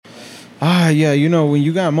Yeah, you know, when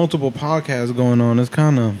you got multiple podcasts going on,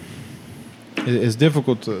 it's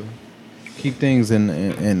difficult to keep things in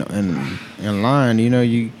line. You know,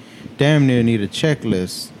 you damn near need a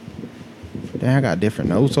checklist. Damn, I got different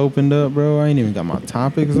notes opened up, bro. I ain't even got my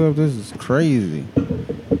topics up. This is crazy. I'm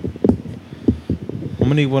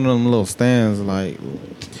gonna need one of them little stands like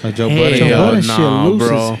Joe Budden. Joe Budden nah, shit loose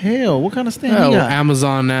bro. as hell. What kind of stand Hell, he got?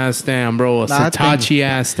 Amazon ass stand, bro. A Satachi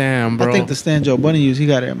ass stand, bro. I think the stand Joe Budden used, he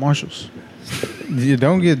got it at Marshall's. You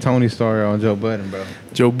don't get Tony Starr on Joe Budden, bro.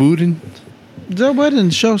 Joe Budden. Joe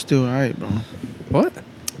Budden's show still all right, bro. What?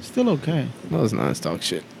 Still okay. No, it's not. It's dog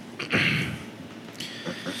shit.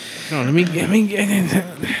 No, let me get.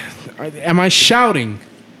 Am I shouting?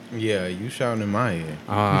 Yeah, you shouting in my ear.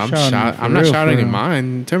 I'm shouting not for shouting real. in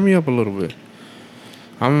mine. Turn me up a little bit.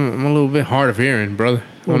 I'm a little bit hard of hearing, brother.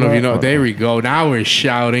 I don't know if you know. There we go. Now we're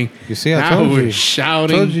shouting. You see, I now told we're you.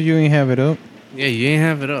 shouting. Told you ain't have it up. Yeah, you ain't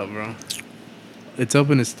have it up, bro. It's up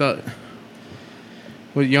and it's stuck.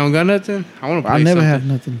 What, you don't got nothing? I want to play I never something. have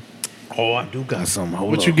nothing. Oh, I do got something.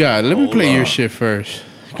 Hold What up. you got? Let me Hold play your up. shit first.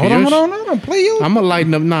 Hold on. Play yours. I'm gonna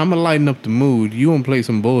lighten up. Nah, I'm gonna lighten up the mood. You gonna play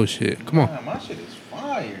some bullshit? Come on. Man, my shit is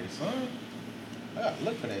fire, son. I gotta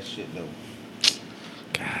look for that shit though.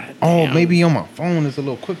 God. Oh, damn. maybe on my phone it's a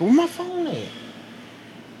little quicker. Where my phone at?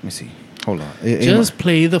 Let me see. Hold on. Just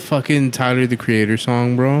play the fucking Tyler the Creator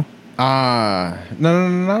song, bro.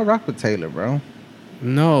 No. Rock with Taylor, bro.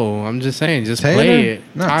 No, I'm just saying, just Taylor? play it.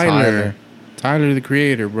 Not Tyler. Tyler the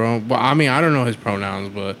Creator, bro. Well, I mean, I don't know his pronouns,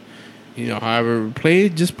 but you know, however,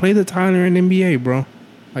 just play the Tyler and NBA, bro.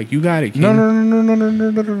 Like, you got it, King.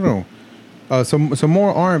 No. Some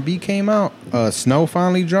more R&B came out. Snow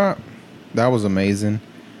finally dropped. That was amazing.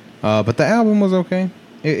 But the album was okay.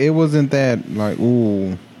 It wasn't that like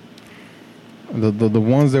ooh. The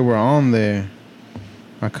ones that were on there,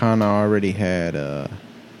 I kind of already had.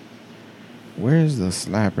 Where's the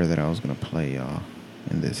slapper that I was gonna play y'all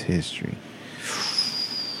in this history?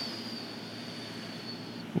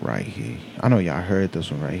 Right here. I know y'all heard this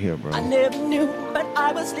one right here, bro. I never knew, but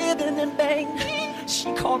I was living in vain.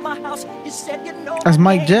 She called my house. You said you know. That's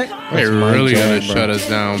Mike Jack. They're That's Mike really gonna Jack, bro. shut us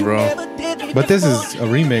down, bro. But this is a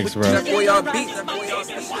remix, bro.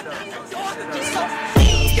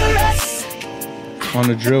 On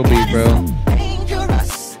the drill beat, bro.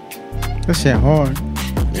 That shit hard.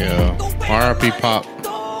 Yeah. R.I.P. Pop.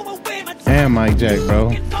 And Mike Jack,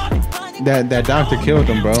 bro. That doctor killed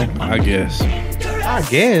him, bro. I guess. I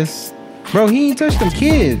guess. Bro, he ain't touched them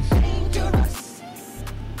kids.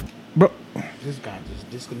 Bro. This guy just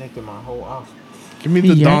disconnected my whole office. Give me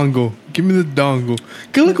the Yeah. dongle. Give me the dongle.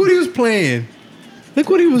 Good, look what he was playing. Look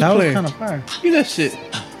what he was That was playing. kind of fire. Look at that shit.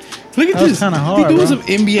 Look at That was this. kinda hard, He doing bro. some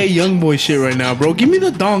NBA YoungBoy shit right now, bro. Give me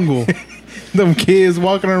the dongle. Them kids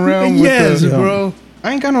walking around with Yes, the... bro.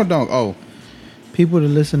 I ain't got no dog. Oh. People that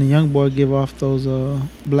listen to YoungBoy give off those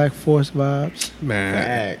Black Force vibes. Man.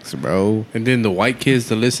 Facts, bro. And then the white kids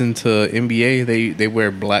that listen to NBA, they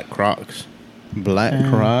wear black Crocs. Black Damn.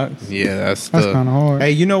 Crocs. Yeah, that's That's kind of hard.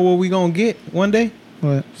 Hey, you know what we gonna get one day?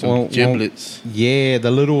 What? some giblets. Yeah,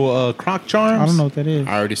 the little Croc charms. I don't know what that is.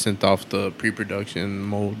 I already sent off the pre-production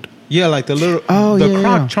mode. Yeah, like the little Oh, the yeah,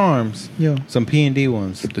 Croc yeah. charms. Yo, Some P&D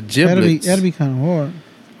ones. The giblets. that'd be kind of hard.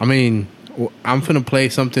 I mean, I'm finna play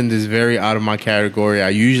something that's very out of my category. I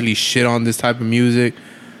usually shit on this type of music,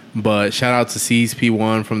 but shout out to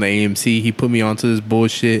CSP1 from the AMC. He put me onto this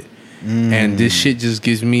bullshit, and this shit just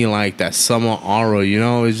gives me like that summer aura. You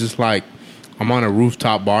know, it's just like I'm on a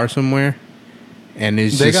rooftop bar somewhere, and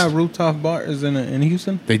it's They just got rooftop bars in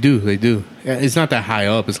Houston. they do. It's not that high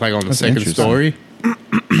up. It's like on the That's second interesting. story,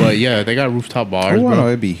 but yeah, they got rooftop bars, Oh, wow, bro.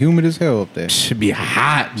 it'd be humid as hell up there. Should be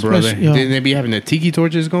hot, brother. Especially, yo. Then they be having the tiki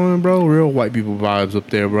torches going, bro. Real white people vibes up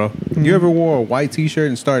there, bro. You ever wore a white T-shirt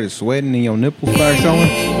and started sweating and your nipples started showing?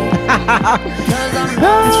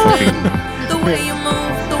 It's fucking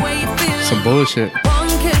some bullshit.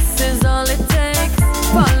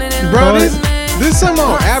 Bro, this some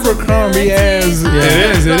old Abercrombie ass. It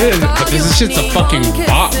is. But this shit's a fucking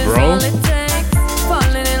bop, bro.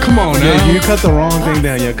 Come on now. Yeah, you cut the wrong thing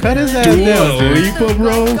down. You cut his ass Dua down, dude. Lipa,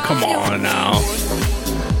 bro. Come on now.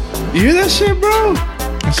 You hear that shit, bro?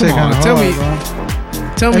 That shit Come on, kinda tell hard, me. bro.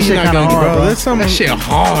 Tell That me shit you're not kinda gonna hard, bro. bro. There's some that shit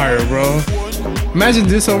hard, bro. Imagine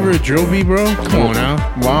this over a drill beat, bro. Come on now.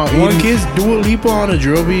 Wow, One eating- kid's Dua Lipa on a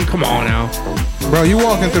drill beat. Come on now. Bro, you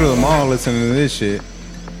walking through the mall listening to this shit,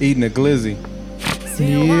 eating a glizzy.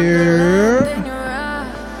 Yeah.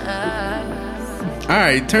 All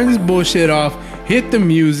right, turn this bullshit off. Hit the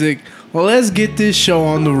music. Well, let's get this show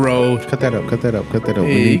on the road. Cut that up. Yeah,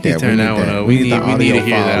 We you need can that. turn that one up. We We need the to audio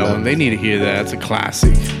hear file that up. one. They need to hear that. It's a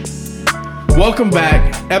classic. Welcome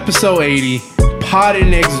back, episode 80, Potted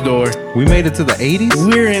Next Door. We made it to the 80s?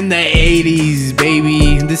 We're in the 80s,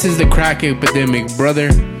 baby. This is the crack epidemic,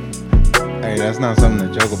 brother. Hey, that's not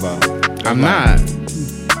something to joke about. I'm not.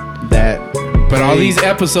 But all these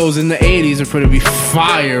episodes in the 80s are going to be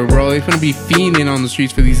fire, bro. They're going to be fiending on the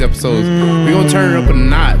streets for these episodes. We're going to turn it up a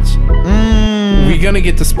notch. We're going to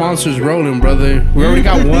get the sponsors rolling, brother. We already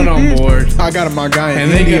got one on board. I got my guy in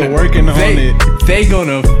And India working on it.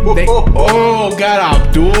 Got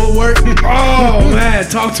Abdul work. Oh man,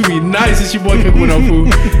 talk to me nice. It's your boy Cooking Up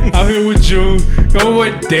Food. I'm here with June. Going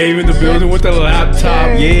with Dave in the building with the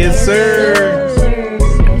laptop. Yes, sir.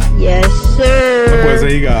 Yes, That boy sir.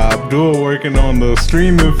 say he got Abdul working on the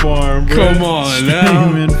streaming farm, bro. Come on now.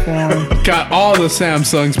 Human form. Got all the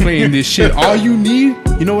Samsungs playing this shit. All you need,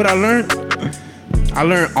 you know what I learned? I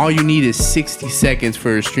learned all you need is 60 seconds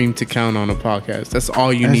for a stream to count on a podcast. That's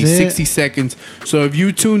all you That's need. it? 60 seconds. So if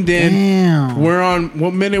you tuned in, Damn. we're on,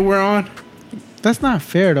 what minute we're on? That's not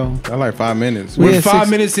fair though. I like 5 minutes. We We're had 5 six-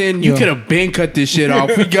 minutes in. You Yo. could have been cut this shit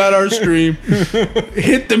off. We got our stream.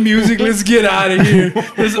 Hit the music. Let's get out of here.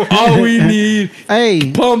 That's all we need.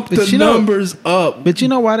 Hey, Pump but the you know- numbers up. But you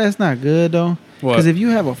know why that's not good though? What? Because if you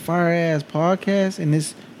have a fire ass podcast and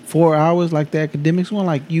it's 4 hours like the academics one,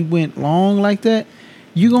 like you went long like that,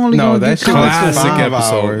 you only No, gonna that's get classic comments. 5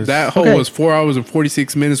 episode. hours. That whole Okay. was 4 hours and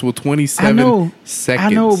 46 minutes with 27 I know, seconds.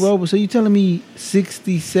 I know, bro. But so you telling me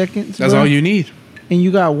 60 seconds? That's bro? all you need. And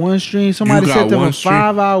you got one stream. Somebody got said that one for stream.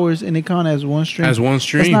 5 hours and they count as one stream. As one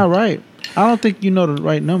stream. That's not right. I don't think you know the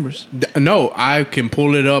right numbers. No, I can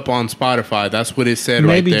pull it up on Spotify. That's what it said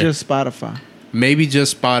Maybe right there. just Spotify. Maybe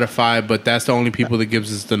just Spotify, but that's the only people that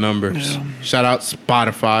gives us the numbers. Shout out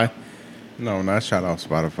Spotify. No, not shout out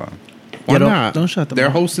Spotify. Why Yeah, don't- not? don't shut them They're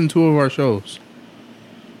up. hosting 2 of our shows.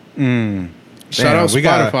 Shout out we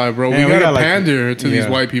Spotify, gotta- bro. man, we we gotta got, like- pander to these yeah.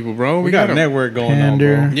 white people, bro. We got a gotta- network going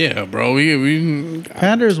Pander. on, bro. Yeah, bro. We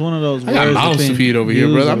Pander is one of those I got words mouths that's to been feed over here,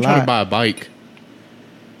 used brother. a I'm trying to lot. buy a bike.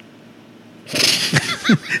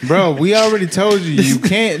 Bro, we already told you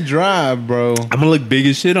can't drive, bro. I'm gonna look big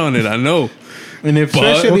as shit on it. I know. And if But-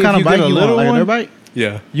 especially What if kind you of bike get a you little want? Like a one, dirt bike?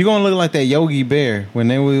 Yeah. you gonna look like that Yogi Bear when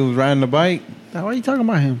they was riding the bike. Now, why are you talking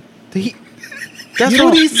about him? That's You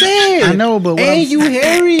what don't- he said. I know, but what and I'm- you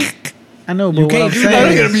hairy. I know, but You what can't I'm do I'm not that.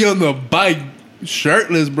 saying gonna is, be on the bike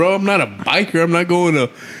shirtless, bro. I'm not a biker. I'm not going to.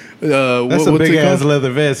 That's a what's big it ass called?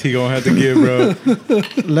 leather vest he gonna have to give, bro.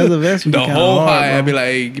 leather vest would be The kinda whole hard, high. I'd bro. be like,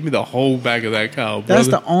 hey, give me the whole back of that cow, That's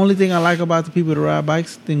brother. the only thing I like about the people that ride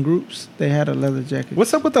bikes in groups. They had a leather jacket.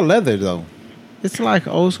 What's up with the leather though? It's like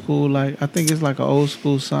old school. Like I think it's like an old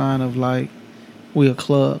school sign of like we a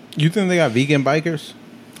club. You think they got vegan bikers?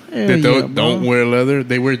 Hell That yeah, don't bro. wear leather.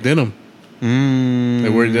 They wear denim. They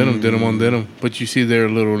wear denim on denim. But you see, they're a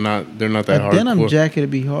little not. They're not that A hardcore. denim jacket would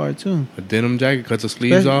be hard too. A denim jacket cuts the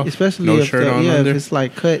sleeves off. Especially no if shirt the, on yeah, under. if it's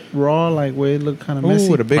like cut raw, like where it look kind of messy.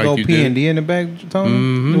 Ooh, with a big Like old you P and D in the back, Tony.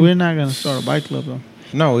 Mhm. We're not gonna start a bike club though.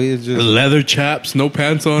 No, it's just Leather chaps, no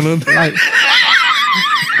pants on them. Like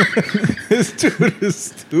this dude is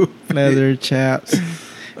stupid. leather chaps.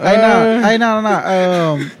 Hey,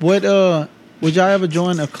 no. What would y'all ever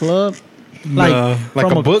join a club? Like Nah. Like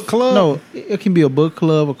from a book club? No, it can be a book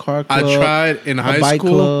club, a car I club. tried in a high bike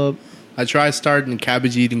school. club. I tried starting a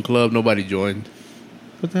cabbage eating club. Nobody joined.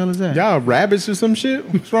 What the hell is that? Y'all rabbits or some shit?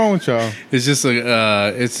 What's wrong with y'all? It's just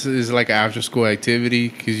a it's like an after school activity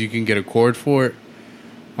because you can get a cord for it.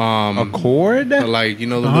 A cord? Like you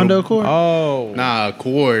know the A Honda little, Accord? Oh. Nah, a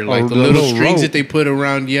cord like the the little little strings rope. that they put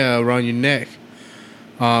around around your neck.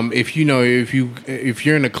 If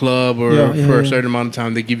you're in a club or Yeah, for a yeah. certain amount of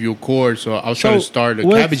time, they give you a cord. So I was So, trying to start a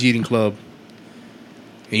what's- cabbage eating club,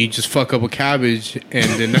 and you just fuck up a cabbage, and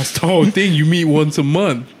then that's the whole thing. You meet once a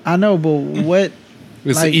month. I know, but what?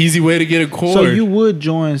 It's Like- an easy way to get a cord. So you would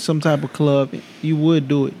join some type of club? You would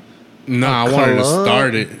do it? Nah, I wanted to club?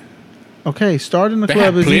 start it. Okay, starting the They club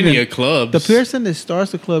have is plenty even. of clubs. The person that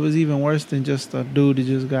starts the club is even worse than just a dude that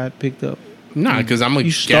just got picked up. Nah, because I'm a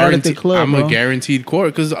You started the guaranteed. club, I'm bro. a guaranteed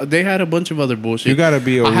cord because they had a bunch of other bullshit. You gotta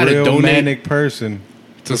be a I had to real donate manic person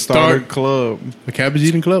to to start a start club. a cabbage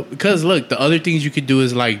eating club. Because look, the other things you could do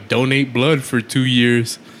is like donate blood for 2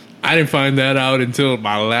 years. I didn't find that out until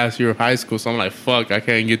my last year of high school. So I'm like, fuck, I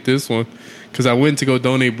can't get this one. Because I went to go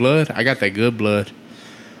donate blood. I got that good blood.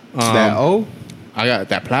 That O? I got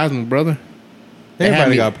that plasma, brother. They had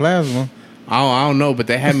Everybody me- got plasma. I don't know, but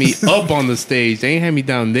they had me up on the stage. They ain't had me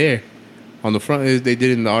down there. On the front, they did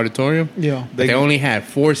it in the auditorium. Yeah. But they only had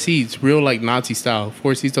 4 seats, real like Nazi style.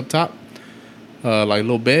 4 seats up top, like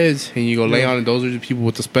little beds, and you go lay on it. Those are the people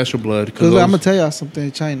with the special blood. Because I'm gonna tell y'all something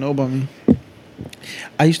that y'all ain't know about me.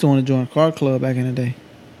 I used to want to join a car club back in the day.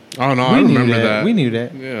 Oh no, I We knew remember that. We knew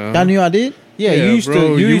that. Yeah. Y'all knew I did? Yeah, Yeah, you used bro, to.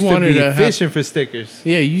 You you used to wanted be to have- fishing for stickers.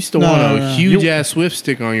 Yeah, you used to No, want no, a no. huge ass Swift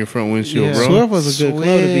stick on your front windshield, Yeah. bro. Swift was a good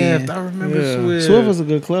club to be in. I remember Yeah. Swift. Swift was a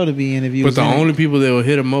good club to be in if you But was the in it. only people that would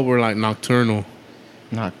hit him up were like Nocturnal.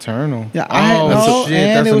 Nocturnal. Yeah, I had that's no, shit,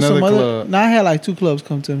 and that's there was some another other. club. No, I had like 2 clubs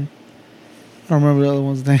come to me. I don't remember the other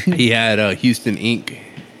one's name. He had Houston Inc.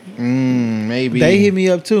 Maybe They hit me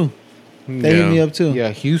up too. They hit me up too. Yeah,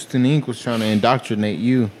 Houston Inc. was trying to indoctrinate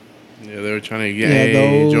you. Yeah, they were trying to get Yeah, hey,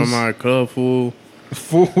 those- join my club, fool.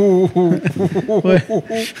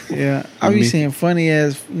 Yeah, I be Me- seeing funny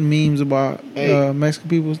ass memes about Hey. Mexican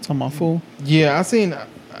people talking about fool. Yeah, I seen.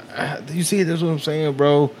 You see, that's what I'm saying,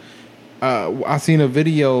 bro. I seen a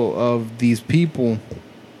video of these people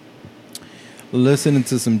listening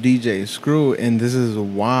to some DJ Screw, and this is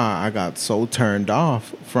why I got so turned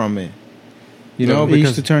off from it. You know, It used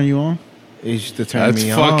because to turn you on. it used to turn That's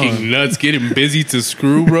me fucking on. nuts. Getting busy to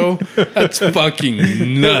screw, bro. That's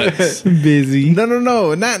fucking nuts. Busy. No,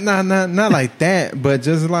 not like that, but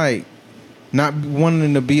just like not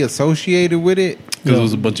wanting to be associated with it. Because it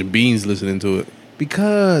was a bunch of beans listening to it.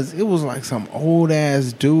 Because it was like some old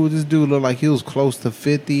ass dude. This dude looked like he was close to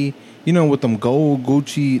 50. You know, with them gold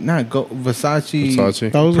Gucci, Versace, Versace.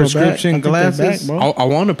 prescription Those are back. I think they're glasses. back, bro. I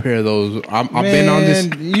want a pair of those. I've been on this.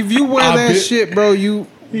 If you wear I've that been- shit, bro, you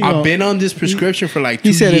I've been on this prescription for like 2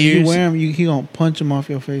 He said years. if you wear them, he gonna punch them off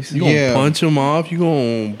your face. You gonna Yeah. punch them off? You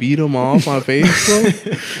gonna beat them off my face, bro?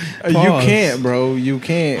 you Pause. can't, bro. You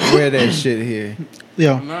can't wear that shit here.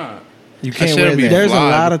 Yeah, Nah. You That can't shit'll wear be that. there's a fly.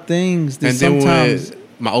 lot of things that And then sometimes. with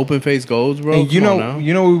my open face goals, bro. And you come on know, now.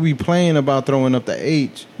 you know, we be playing about throwing up the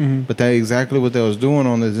H, Mhm. but that's exactly what they was doing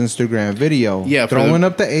on this Instagram video. Yeah, for throwing the-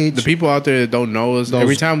 up the H. The people out there that don't know us, Those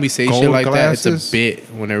every time we say gold shit like that, it's glasses. a bit.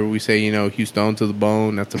 Whenever we say, you know, Houston to the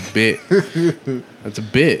bone, that's a bit. That's a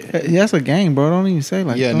bit. Yeah, that's a game, bro. Don't even say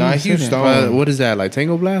like. Yeah, don't nah, even say Houston. that. What is that, like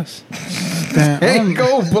Tango Blast? Damn, I Hey, don't,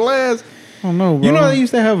 go blast! I don't know, bro. You know, they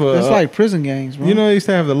used to have a. That's like prison gangs, bro. you know, they used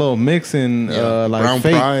to have the little mixing, like Brown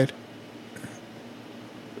fake, Pride.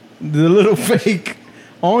 the little fake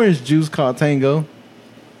orange juice called Tango.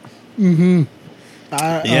 Yeah.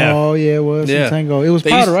 Oh yeah, it was Yeah. some Tango. It was They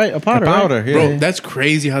powder, used- right? A powder, right? powder, yeah. Bro, that's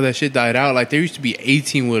crazy how that shit died out. Like, there used to be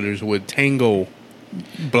 18-wheelers with Tango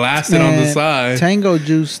blasted on the Man, side. Tango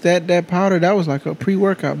juice, that powder, that was like a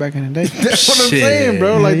pre-workout back in the day. That's what I'm Shit. saying,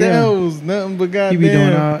 bro. Like Yeah. that was nothing but You goddamn. be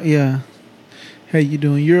doing yeah. Hey, you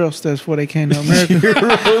doing Euro steps before they came to America?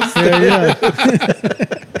 yeah.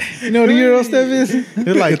 You know what a Euro step is?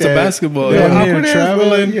 It's like It's a that. basketball. Yeah, Yeah. near awkward ass,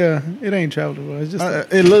 traveling. but yeah, it ain't traveling, bro. It's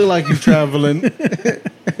just It looked like you traveling.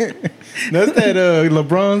 That's that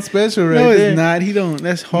LeBron special right no, there. it's not. He don't.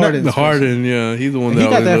 That's Harden. The Harden, yeah. He's the one that He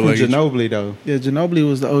got always that from looked like Ginobili though. Yeah, Ginobili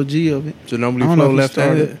was the OG of it. Ginobili I don't know flow if he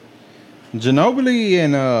left-handed. Ginobili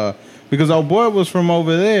and because our boy was from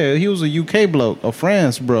over there. He was a UK bloke, a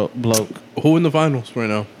France bloke. Who in the finals right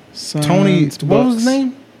now? Suns, Tony, what was his Bucks.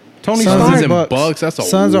 name? Tony Suns Suns Stark. and Bucks. Bucks. That's a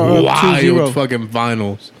Suns are up wild 2-0. fucking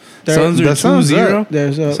finals. They're- Suns are the Suns 2-0. up.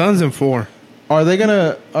 There's Suns in 4. Are they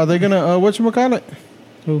gonna whatchamacallit?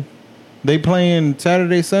 Who? They playing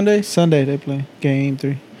Saturday, Sunday? Sunday they play game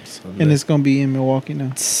 3, and it's gonna be in Milwaukee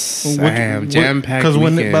now. Damn, jam-packed Because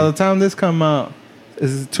weekend. by the time this come out,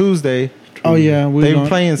 it's Tuesday. Oh yeah, They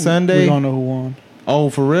playing Sunday? We're gonna know who won. Oh,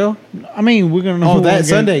 for real? I mean, we're gonna know. Oh, who won that game.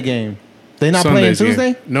 Sunday game. They not Sunday's playing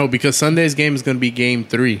Tuesday? game. No, because Sunday's game is going to be game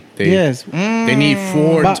 3. Yes. They need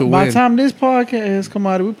 4 By to the win. time this podcast come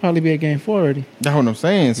out, we'll probably be at game 4 already. That's what I'm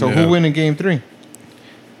saying. So Yeah. who winning game 3?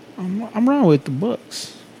 I'm wrong with the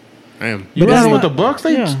Bucks. Damn. You But that's riding with the not- Bucks?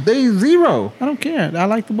 They yeah. they 0. I don't care. I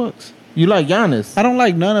like the Bucks. You like Giannis? I don't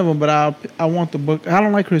like none of them, but I want the Bucks. I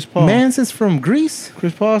don't like Chris Paul. Mans is from Greece.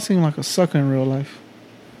 Chris Paul seemed like a sucker in real life.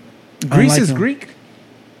 I don't Greece like is him. Greek.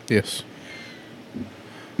 Yes.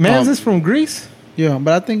 Mans is from Greece. Yeah,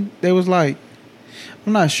 but I think they was like,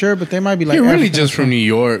 I'm not sure, but they might be like. You're really African just or from something. New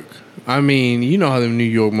York. I mean, you know how them New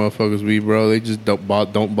York motherfuckers be, bro. They just don't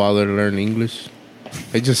bother to learn English.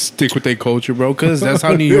 They just stick with their culture, bro, because that's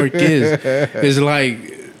how New York is. It's like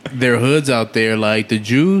their hoods out there, like the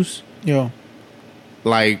Jews, Yeah.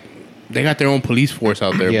 like they got their own police force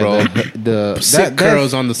out there, bro. the Sick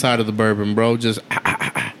girls on the side of the bourbon, bro. Just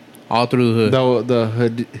all through the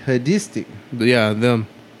hood. the holistic Yeah, them.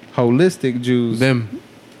 Jews. Them.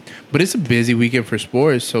 But it's a busy weekend for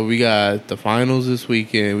sports. So we got the finals this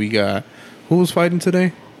weekend. We got who was fighting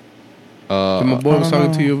today? That my boy I was don't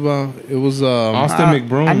talking to know. you about. It was Austin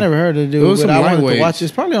McBroom. I never heard of the dude, It was but some I wanted lightweights. to watch.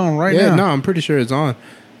 It's probably on right yeah, now. no, I'm pretty sure it's on.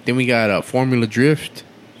 Then we got Formula Drift.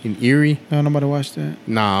 in Erie. No, nobody watched that.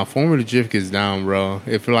 Nah, Formula Drift gets down, bro.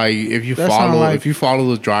 If you That sound like- follow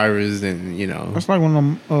those drivers, then you know That's like one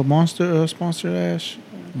of them Monster sponsored ass.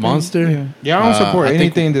 Monster. Yeah. Yeah, I don't support I think-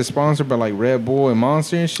 anything that's sponsored by like Red Bull and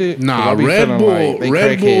Monster and shit. 'Cause Nah, I be Red feeling Bull. like they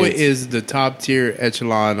Red Bull crackheads. is the top tier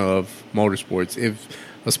echelon of motorsports. If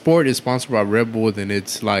a sport is sponsored by Red Bull, then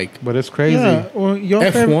it's like But it's crazy. Yeah. Well,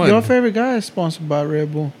 F1. your favorite guy is sponsored by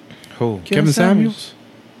Red Bull. Who? Kevin Samuels.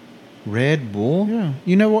 Red Bull? Yeah.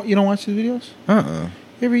 You know what? You don't watch his videos? Uh-uh.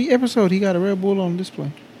 Every episode, he got a Red Bull on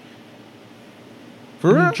display. For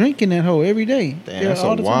He real? drinking that hoe every day. Damn, that's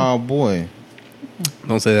a wild boy.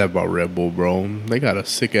 Don't say that about Red Bull, bro. They got a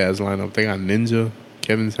sick ass lineup. They got Ninja,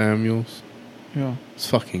 Kevin Samuels. Yeah. It's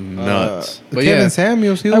fucking nuts. But Kevin yeah,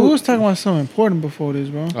 Samuels, he Hey, we was, was talking about something important before this,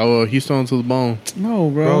 bro. Houston to the bone. No,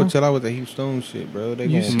 bro, bro. chill out with the Houston shit, bro. They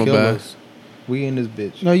You gonna my kill bad. us. We in this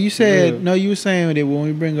bitch. No, you said Yeah. no. You were saying that when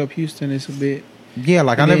we bring up Houston, it's a bit. Yeah,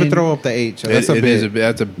 like I And never then- throw up the H. That's a It bit. is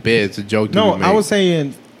that's a bit. It's a joke. No, to be I made. was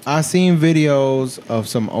saying I seen videos of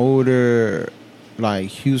some older like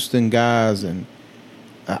Houston guys, and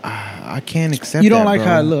I can't accept. You don't that, like bro.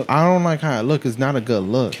 how it look. I don't like how it look. It's not a good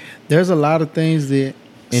look, There's a lot of things that.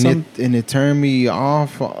 and it turned me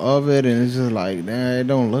off of it, and it's just like, nah, it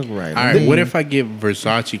don't look right. All right, what if I get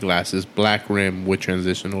Versace glasses, black rim with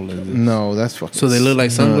transitional lenses? No, that's fucking. So they look like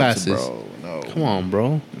nuts, sunglasses? bro. No, Come on,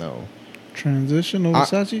 bro. no. Transitional I-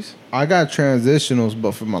 Versace's. I got transitionals,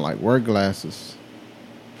 but for my like work glasses.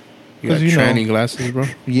 You got 'Cause you know- tranny glasses, bro.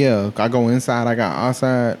 Yeah, I go inside. I got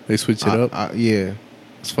outside. They switch it up. Yeah.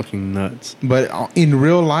 It's fucking nuts. But in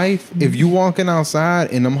real life, if you walking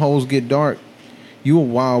outside and them holes get dark, you a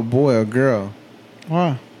wild boy or girl.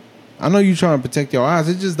 Why? I know you trying to protect your eyes.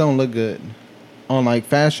 It just don't look good on like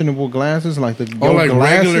fashionable glasses, like the Oh, your like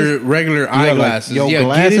glasses. regular like, eyeglasses. yo, Yeah,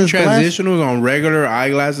 glasses, getting transitionals on regular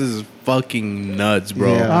eyeglasses is fucking nuts,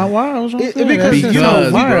 bro. Yeah. Why? What's wrong with that? Because you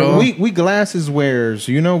know Because, bro. we glasses wearers.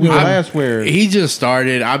 You know we glass wearers. He just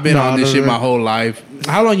started. I've been on this shit my whole life.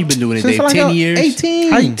 How long you been doing it, Since Dave? like 10 years?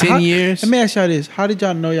 18. 10 years? Let me ask y'all this: how did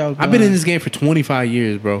y'all know y'all? Was I've been in this game for 25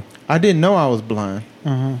 years, bro. I didn't know I was blind.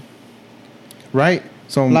 Uh-huh. Right.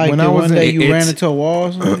 So Like when the I was one day in, you it's- ran into a wall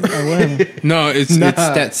or something? Like, what happened? No, it's Nah.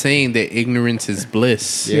 that saying that ignorance is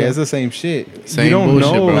bliss. yeah, it's the same shit. Same you don't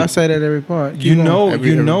bullshit, know. bro. I say that every part. You Keep know, going.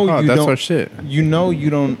 you know, Oh, you that's don't. our shit. You know,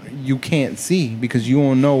 you can't see because you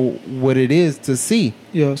don't know what it is to see.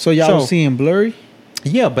 Yeah. So y'all So- was seeing blurry.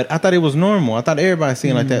 Yeah, but I thought it was normal. I thought everybody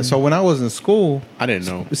seen like that. So when I was in school, I didn't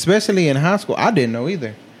know. especially in high school, I didn't know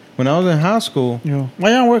either. When I was in high school, Yeah. Why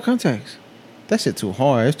y'all don't wear contacts? that shit too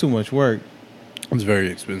hard. It's too much work. It's very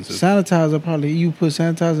expensive. Sanitizer probably. You put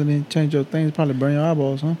sanitizer and then change your things. Probably burn your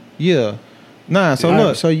eyeballs, huh? Yeah. Nah. So All right,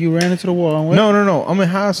 look. So you ran into the wall. And what? No. I'm in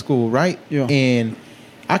high school, right? Yeah. And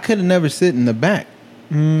I could have never sit in the back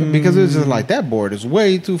Mm. because it was just like that board is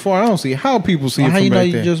way too far. I don't see how people see Well, it how from you know back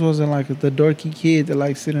you there. just wasn't like the dorky kid that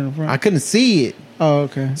like sit in the front? I couldn't see it. Oh,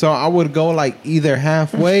 okay. So I would go like either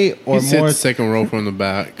halfway or He more. sits second row from the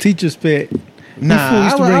back. Teacher's pet. Nah, Fool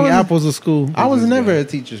used to I bring was- apples to school. I was never a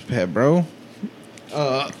teacher's pet, bro.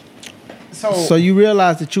 So you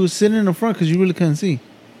realized that you was sitting in the front because you really couldn't see.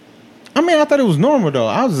 I mean, I thought it was normal though.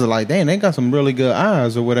 I was just like, dang, they got some really good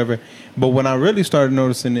eyes or whatever. But when I really started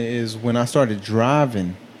noticing it is when I started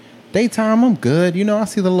driving. Daytime, I'm good. You know, I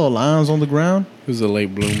see the little lines on the ground. He was a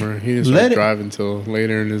late bloomer. He didn't Let start it- driving until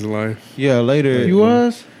later in his life. Yeah, later. You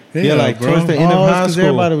was? Yeah, like bro. towards the end Oh, of high because school.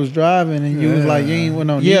 everybody was driving and you was like, you ain't want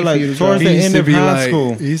no Yeah, need like for you to towards drive. the end of high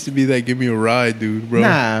school. He used to be that give me a ride, dude, bro.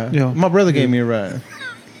 Nah, Yeah. my brother gave me a ride.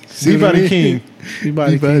 See what I Peabody mean? King.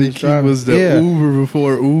 Everybody Peabody was King driving. was the Yeah. Uber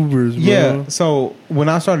before Ubers, bro. Yeah. So when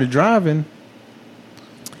I started driving,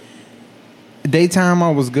 daytime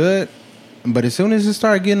I was good, but as soon as it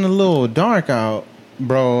started getting a little dark out,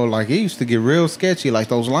 bro, like it used to get real sketchy. Like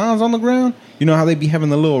those lines on the ground, you know how they be having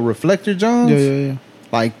the little reflector johns? Yeah.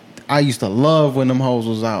 Like I used to love when them hoes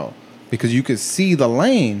was out because you could see the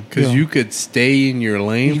lane. Because Yeah. you could stay in your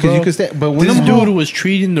lane, Because bro. you could stay, but when This them dude hoes, was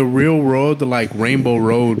treating the real road like Rainbow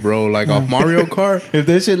Road, bro. Like off Mario Kart. if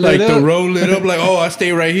that shit Like lit the up, road lit up, like, oh, I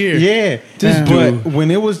stay right here. yeah. This But dude. when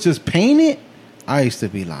it was just painted, I used to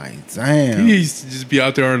be like, damn. He used to just be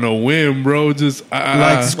out there on a whim, bro. Just Like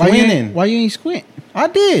Why you, squinting. ain't, why you ain't squint? I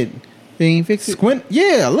did. They ain't fix it? Squint,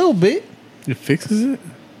 yeah, a little bit. it fixes it.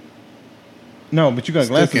 No, but you got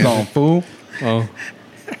Still glasses can't. on, fool. Oh,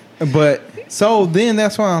 But so then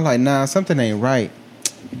that's why I'm like, nah, something ain't right.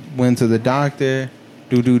 Went to the doctor.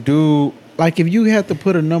 Do. Like if you had to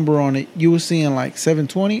put a number on it, you were seeing like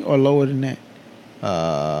 720 or lower than that?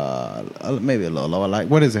 Maybe a little lower. Like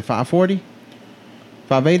what is it? 540,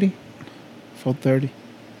 580. 430.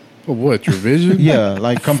 What, your vision? Yeah,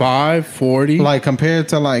 like 540? like compared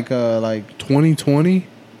to like 2020?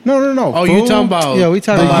 no. Oh, you talking about? Yeah, we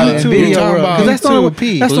talking The about it in YouTube. video You talking world. about 'Cause that's the only way,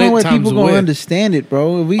 YouTube. that's the only way Lit times people gonna width. understand it,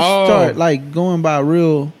 bro. If we Oh. start like going by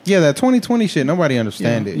real, Yeah, that 2020 shit, nobody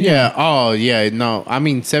understand it. Yeah. Oh, yeah. No, I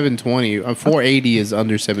mean 720. 480 is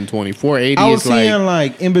under 720. 480 I was is like seeing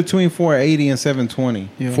like in between 480 and 720.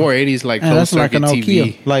 yeah. 480 is like Man, closed that's like circuit an TV.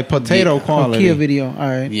 Nokia. Like potato quality. Nokia video. All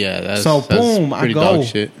right. Yeah, that's So that's boom, I pretty go. dog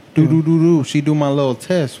shit. Do. She do my little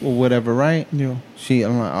test or whatever, right? Yeah.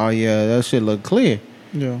 I'm like, oh yeah, that shit look clear.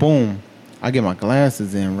 Yeah. Boom. I get my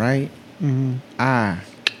glasses in, right? Mm-hmm. I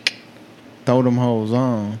throw them hoes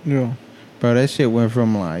on. Yeah. Bro, that shit went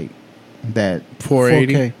from like that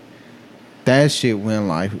 480. 4K. that shit went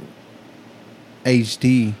like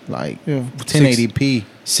HD, like Yeah. 1080p.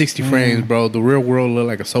 60 frames, bro. The real world look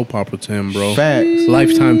like a soap opera to him, bro. Facts.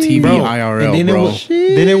 Lifetime TV Bro, IRL, and bro.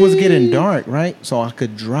 then it was getting dark, right? So I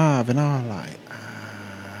could drive, and I was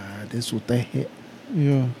like, this what they hit.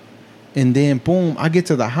 Yeah. And then boom, I get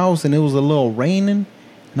to the house, and it was a little raining,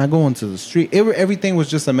 and I go into the street. Everything was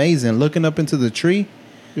just amazing. Looking up into the tree,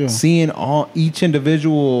 Yeah. seeing each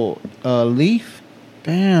individual leaf.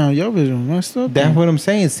 Damn, your vision messed up. That's then. what I'm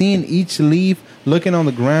saying. Seeing each leaf, looking on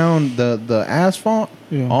the ground, the asphalt,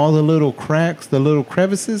 Yeah. all the little cracks, the little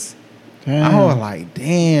crevices. Damn. I was like,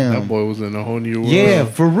 damn. That boy was in a whole new world. Yeah,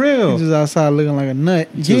 for real. He just outside looking like a nut.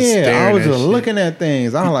 Yeah, staring I was at just shit. looking at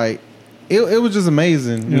things. I was like, it was just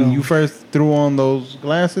amazing Yeah. when you first threw on those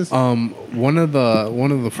glasses. One of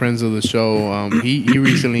the friends of the show, he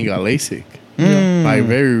recently got LASIK. Mm. Like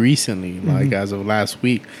very recently, like as of last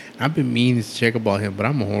week. I've been meaning to check about him, but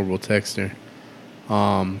I'm a horrible texter.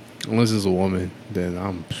 Unless it's a woman, then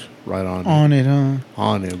I'm right on On it, huh?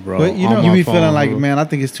 on it, bro. But you On know- my You be phone, feeling like, bro. man, I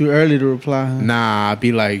think it's too early to reply. Huh? Nah, I'd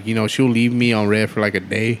be like, she'll leave me on red for like a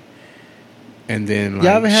day, and then Y'all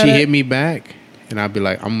ever like, had she that- hit me back, and I'd be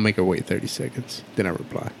like, I'm gonna make her wait 30 seconds. Then I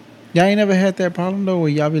reply. Y'all ain't never had that problem though, where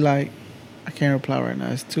y'all be like, I can't reply right now.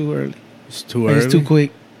 It's too early. It's too Like, early. it's too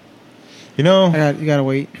quick. You know, You gotta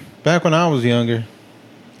wait. back when I was younger,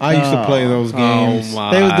 I used to play those games. Oh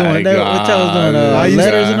my They was doing. What y'all was doing? God.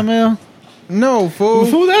 Letters in the mail. No, fool.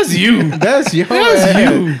 Fool, that's you. That's your That's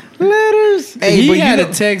ass. you. Letters. Hey, he but you had know-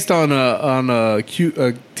 a text on a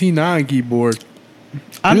T9 keyboard.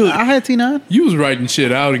 I Really? had T9. You was writing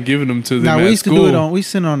shit out and giving them to them Now at we used to school. do it on. We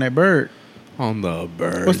sent it on that bird. on the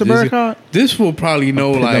bird. What's the bird called? This will probably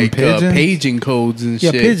know Them like pigeons? paging codes and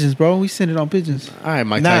Yeah, shit. pigeons, bro. We sent it on pigeons. All right,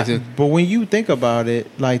 Mike Nah, Tyson. but when you think about it,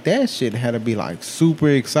 like that shit had to be like super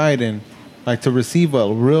exciting, like to receive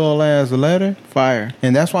a real ass letter, Fire.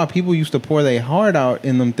 and that's why people used to pour their heart out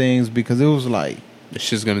in them things because it was like It's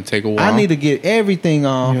just gonna take a while. I need to get everything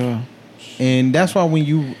off, Yeah. and that's why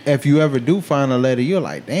if you ever do find a letter, you're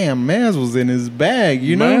like, damn, man's was in his bag,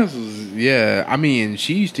 you know? Mines was- yeah, I mean,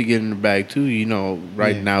 she used to get in the bag too.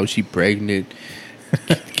 Right Yeah. now she pregnant.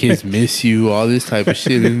 Kids miss you. All this type of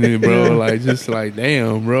shit in there, bro. Like just like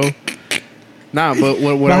damn, bro. Nah, but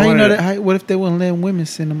what But I how you know wanted that? What if they wouldn't let women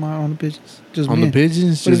send them out on the pigeons? Just on men. the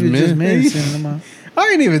pigeons, What if just it's just men. men sending them out? I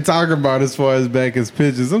ain't even talking about as far as back as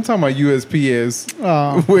pigeons. I'm talking about USPS.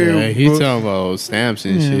 Oh, Yeah, he talking about stamps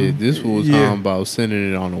and Yeah. shit. This was Yeah. talking about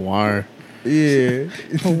sending it on the wire. Yeah,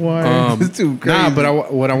 why? it's too crazy. Nah,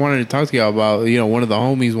 but what I wanted to talk to y'all about, one of the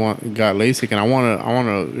homies got LASIK, and I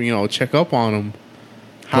want to check up on him.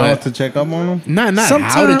 how but- to check up on them? Not how to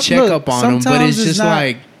Sometimes- check look, up on him, but sometimes it's it's just not-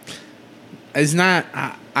 like it's not.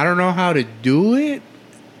 I don't know how to do it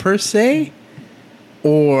per se,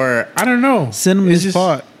 or I don't know. Send them It's this just-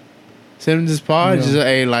 part. Send him this pod. Yeah. Just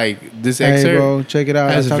this Hey, excerpt. bro, check it out.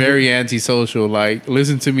 That's Talk- very antisocial. Like,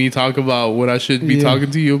 listen to me talk about what I should be Yeah.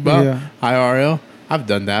 talking to you about. Yeah. IRL. I've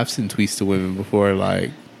done that. I've sent tweets to women before.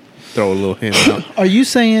 Like, throw a little hint out. Are you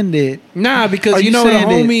saying that? Nah, because Are you you know the saying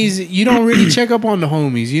that- homies. You don't really check up on the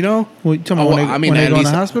homies. You know, Well, you talking Oh, about well, I mean, when they at go in the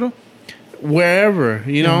least- hospital? wherever.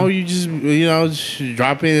 You know, you just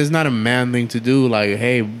drop in. It's not a man thing to do. Like,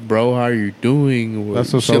 hey, bro, how you doing?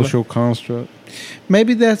 That's a Shit like- social construct.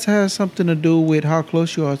 Maybe that has something to do with how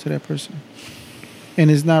close you are to that person. And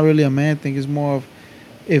it's not really a man thing. It's more of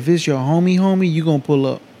if it's your homie, you gonna pull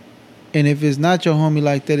up. And if it's not your homie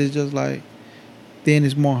like that, it's just like then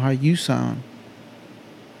it's more how you sound.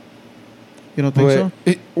 You don't think so?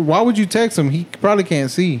 Why would you text him? He probably can't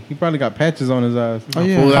see. He probably got patches on his eyes. Oh,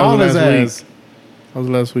 yeah. Well, that Call was his last week. ass. That was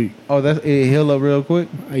last week. Oh, it heal up real quick.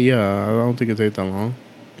 Yeah, I don't think it takes that long.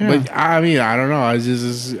 Yeah. But I mean, I don't know.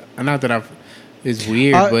 It's not that I've. It's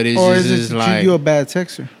weird, but it's or just is it's it like you a bad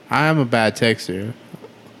texter? I am a bad texter.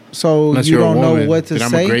 So Unless you you're don't a woman, know what to then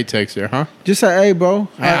say. I'm a great texter, huh? Just say, "Hey, bro."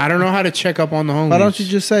 I don't know how to check up on the homies. Why don't you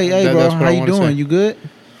just say, "Hey, bro, That's what how I you wanna doing? say. You good?"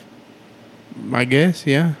 I guess,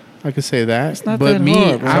 yeah, I could say that. It's not but that me,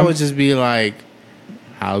 hard, bro. I would just be like,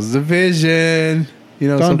 "How's the vision?" You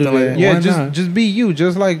know, Don't do something like that. that. Yeah, Why not? just be you.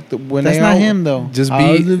 Just like when That's they not all- him though. Just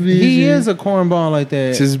How's be- the He vision? is a cornball like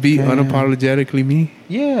that. Just be Damn. unapologetically me.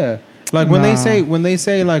 Yeah, like when they Nah.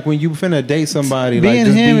 say like when you finna date somebody, like Being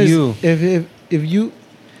just him be is you.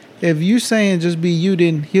 if you saying just be you,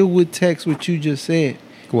 then he would text what you just said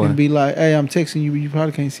What? and be like, "Hey, I'm texting you, but you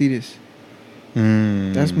probably can't see this."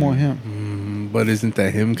 That's more him. But isn't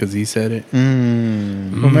that him? Because he said it.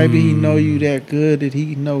 Mm. Or maybe he know you that good that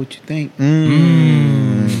he know what you think.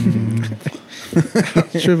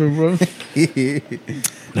 Tripping, bro.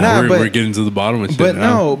 Now Nah, but- we're getting to the bottom of shit. But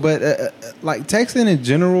now. no, but like texting in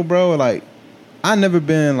general, bro. Like I never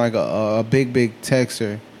been like a big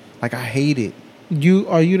texter. Like I hate it.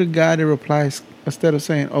 Are you the guy that replies instead of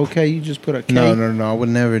saying okay, you just put a K? No, I would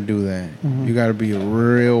never do that. You got to be a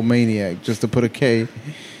real maniac just to put a K.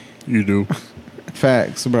 you do.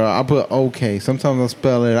 Facts, bro. I put okay. Sometimes I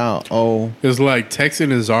spell it out. Oh. It's like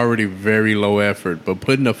texting is already very low effort, but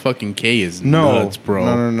putting a fucking K is nuts,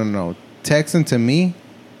 bro. No. Texting to me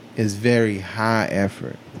is very high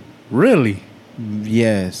effort. Really?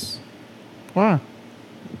 Yes. Why?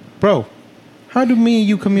 Bro, how do me and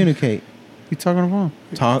you communicate? You talking on the phone?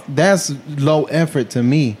 Talk. That's low effort to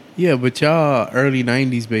me. Yeah, but y'all early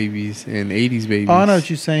 90s babies and 80s babies. Oh, I know what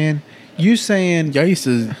you're saying. You saying Y'all used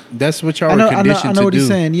to, that's what y'all I know, were conditioned I know to what do. he's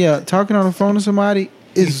saying. Yeah, talking on the phone to somebody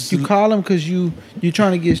is you call them because you're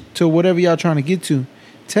trying to get to whatever y'all trying to get to.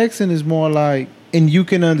 Texting is more like And you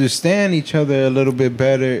can understand each other a little bit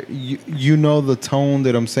better. You know the tone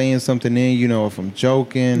that I'm saying something in. You know if I'm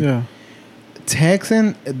joking. yeah.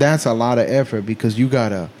 Texting, that's a lot of effort because you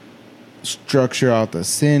gotta structure out the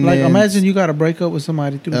sentence. Like imagine you got to break up with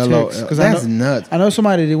somebody through text. Because That's nuts. I know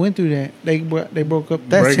somebody that went through that. They broke up.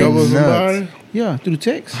 That's Break up with nuts. somebody? Yeah, through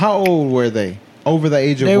text. How old were they? Over the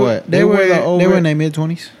age of They what? They were over. in their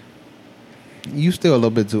mid-20s. You still a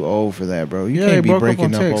little bit too old for that, bro. You Yeah, they can't be broke up breaking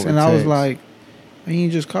on up, text, over and text. I was like, "I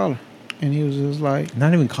ain't just call her," and he was just like,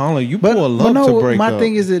 not even calling you. But, Pull but up no, to break my up.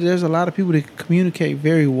 thing is that there's a lot of people that can communicate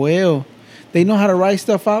very well. They know how to write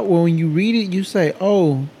stuff out. Well, when you read it, you say,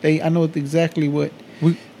 "Oh, I know exactly what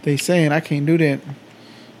they saying." I can't do that.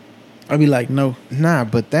 I'd be like, "No." Nah,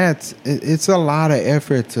 but it's a lot of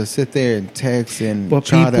effort to sit there and text and But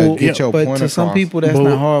try people, to get your but point to across. some people, that's But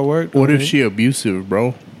not hard work. What though, if babe. she abusive,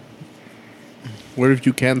 bro? What if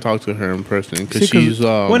you can't talk to her in person because See, 'cause- she's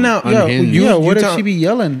Well, now, yeah, unhinged? you- what if talk- she be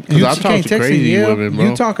yelling? Because If I've she talked can't to text and crazy yell, women, bro.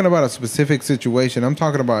 You talking about a specific situation? I'm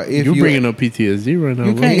talking about if You you bringing up PTSD right now,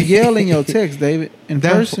 you bro. can't yell in your text, David. In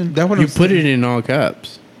person, That what You I'm put saying. it in all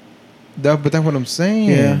caps. But that's what I'm saying.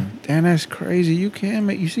 yeah. Damn, that's crazy. You can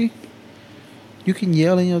make. You see, you can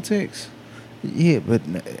yell in your text. Yeah, but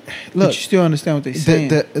But look, you still understand what they saying.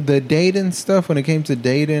 the dating stuff when it came to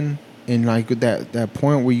dating and like that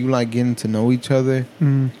point where you like getting to know each other.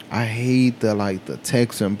 Mhm. I hate the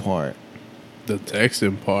texting part. The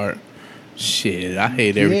texting part. Shit, I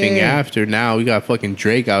hate everything Yeah. after. Now we got fucking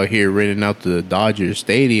Drake out here renting out the Dodgers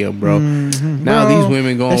Stadium, bro. Mhm. Now Bro, these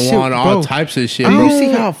women that gonna shit- want all bro, types of shit, Do bro. you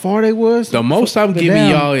see how far they was? The most I'm The giving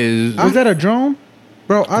damn- y'all is Was that a drone?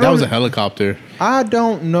 Bro, that was a helicopter, I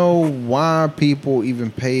don't know why people even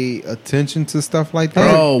pay attention to stuff like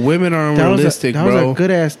that. bro. Women are That unrealistic, was bro. a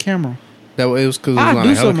good ass camera. That was because it was I'd on do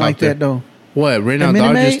a something like helicopter. that though. What, rent A out Minute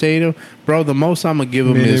Dodger Maid? Stadium? Bro, the most I'm going to give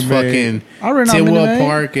them Minute is Maid. fucking I rent out Minute Tidwell Maid.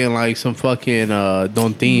 Park and like some fucking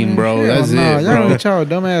Donteen, bro. Hell That's nah, it, y'all bro. gonna get y'all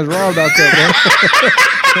dumbass robbed out there, bro.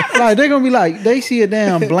 Like they gonna be like, they see a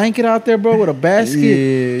damn blanket out there, bro, with a basket.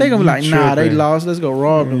 Yeah, they gonna be you like, nah, they tripping. lost. Let's go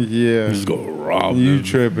rob them. Yeah, Just go rob you them.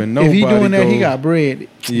 tripping? If Nobody he doing that, he goes- got bread.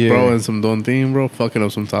 yeah. Bro, and some Donteen, bro. Fucking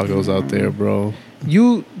up some tacos out there, bro.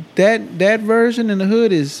 You that version in the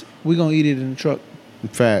hood is we gonna eat it in the truck.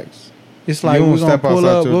 Facts. It's like You we're won't gonna step pull outside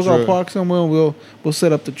up, your we'll go truck. park somewhere, and we'll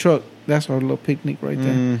set up the truck. That's our little picnic right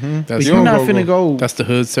there. Mm-hmm. But That's, you're not finna go. that's the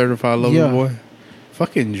hood certified lover Yeah. boy.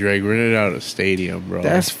 Fucking Drake rented out a stadium, bro.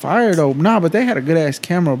 That's fire though. Nah, but they had a good ass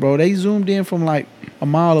camera, bro. They zoomed in from like a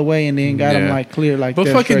mile away and then got them Yeah. like clear like But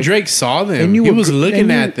that. fucking straight. Drake saw them. And you He were was gr- looking and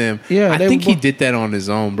you- at them. yeah, I they think were he bo- did that on his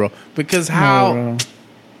own, bro. Because No, how bro.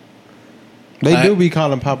 They I- do be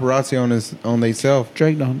calling paparazzi on themselves.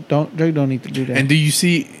 Drake don't need to do that. and did you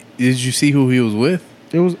see who he was with?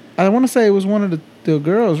 it was I want to say it was one of the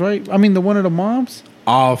girls, right? I mean, one of the moms.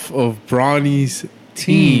 Off of Bronny's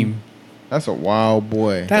team. That's a wild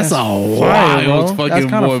boy. That's a fire, wild bro. fucking That's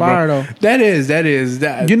kinda boy, fire, bro. though. That is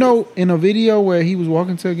that. You know, in a video where he was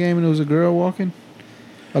walking to a game and there was a girl walking,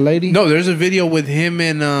 a lady. No, there's a video with him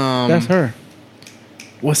and that's her.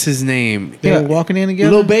 What's his name? They were walking in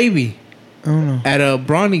together. Little Baby I don't know. at a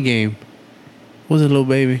Bronny game. Was it Lil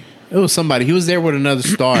Baby? It was somebody. He was there with another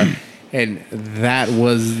star, and that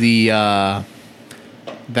was the.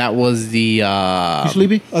 You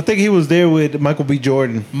sleepy? I think he was there with Michael B.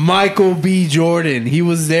 Jordan. Michael B. Jordan. He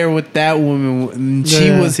was there with that woman. And she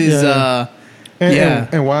Yeah, was his. yeah.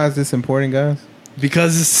 And why is this important, guys?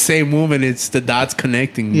 Because it's the same woman. It's the dots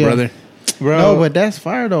connecting, Yeah. brother. Bro, No, but that's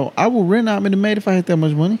fire though. I would rent out Minute Maid if I had that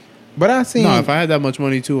much money. but I seen No, if I had that much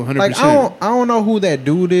money too, 100%. like I don't know who that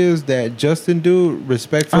dude is. That Justin dude, I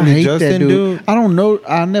respectfully, hate Justin that dude. I don't know.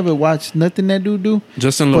 I never watched nothing that dude do.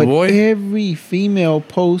 Justin But LaVoy. every female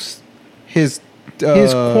posts his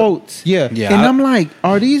quotes. Yeah, Yeah. And I'm like,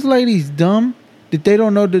 are these ladies dumb that they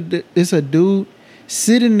don't know that it's a dude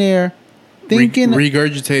sitting there thinking,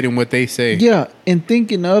 regurgitating what they say. yeah, and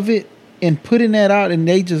thinking of it and putting that out, and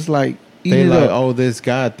they just like eat They it like, up. oh, this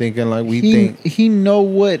guy thinking like we he think. he know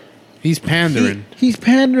what He's pandering. he's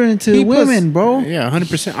pandering to He puts- women, bro. Yeah,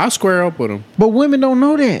 100%. I'll square up with him. But women don't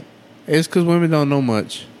know that. It's because women don't know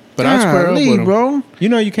much. But I'll square up Golly, with him. bro. You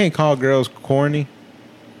know, you can't call girls corny.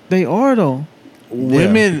 They are though.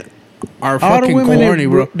 Women are All the fucking women corny,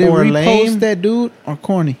 bro. that Or repost lame. that dude are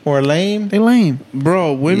corny. Or lame. They lame.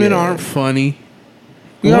 Bro, women Yeah. aren't funny.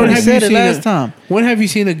 We When already have said you it seen last a- time. When have you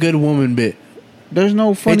seen a good woman bit? There's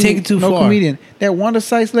no funny, take it too no far. comedian. That Wanda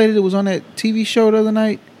Sykes lady that was on that TV show the other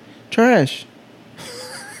night, trash.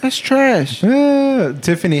 That's trash.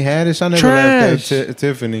 Tiffany Haddish. I never Trash. left that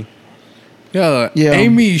Tiffany. Yeah, Yeah.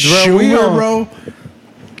 Amy Bro, we Schumer, on- bro.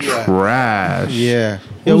 Trash. Yeah.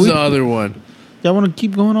 Yeah, Who's we- the other one? Y'all want to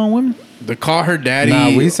keep going on women? The Call Her Daddy. Nah,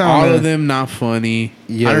 we all sound of them not funny.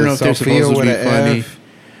 Yeah, I don't know if they're Sophia supposed to with be a funny. F.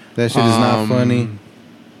 That shit is not funny.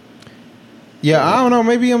 Yeah, I don't know.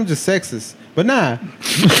 Maybe I'm just sexist, but nah.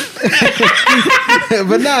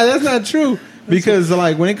 But nah, that's not true. Because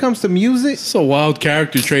like when it comes to music, It's a wild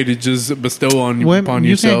character trait to just bestow on Women, upon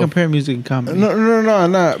you yourself. can't compare music and comedy.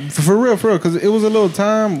 no, for real, because it was a little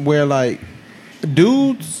time where like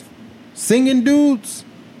dudes singing dudes,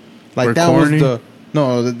 like Were that corny?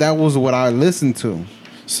 was that was what I listened to.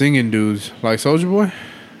 Singing dudes like Soulja Boy.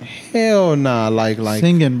 Hell nah, like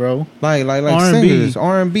Singing, bro. like R&B. singers,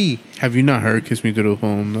 R&B. Have you not heard "Kiss Me Through the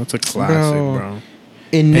Phone"? That's a classic, bro.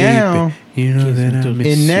 And now, you know that I miss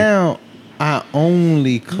and you. now I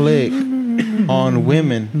only click on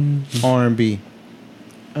women R&B.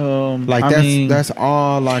 Like I mean, that's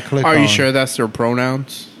all I click on. Are you sure that's their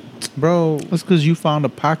pronouns? Bro? that's because you found a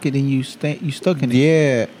pocket and you stuck in it.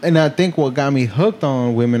 Yeah, and I think what got me hooked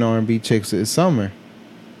on women R&B chicks is Summer,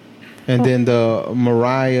 and then the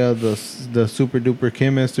Mariah, the Super Duper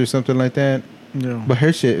Chemist or something like that. Yeah. But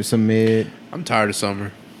her shit is some mid. I'm tired of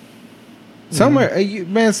Summer. Summer,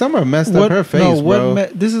 man, Summer messed up her face, bro.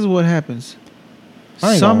 This is what happens.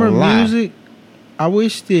 I ain't Summer gonna lie. music. I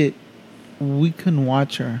wish that we couldn't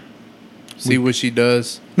watch her. See what she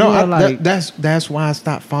does. No, Yeah, like- that's why I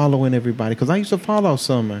stopped following everybody because I used to follow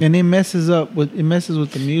Summer. And it messes with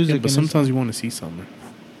the music. Yeah, but and sometimes you want to see Summer.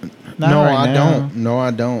 it's not No, right I now. don't. No,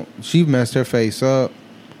 I don't. She messed her face up.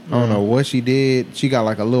 I don't know what she did. She got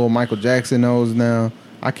like a little Michael Jackson nose now.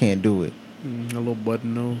 I can't do it. A little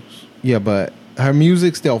button nose. Yeah, but her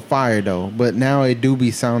music's still fire though. But now it do be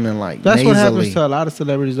sounding like That's what happens nasally. to a lot of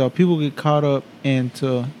celebrities, though. People get caught up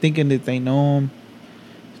into thinking that they know them,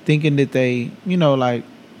 thinking that they, like,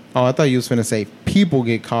 Oh, I thought you was finna say people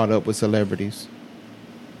get caught up with celebrities.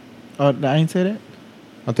 oh, I ain't say that.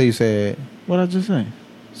 I thought you said What I just say?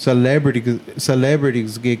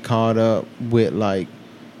 celebrities get caught up with like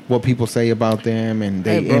what people say about them and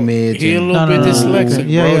their Hey, bro, image. He a and- little bit No. dyslexic,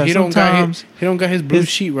 Yeah, bro. yeah, He don't sometimes got his blue it's-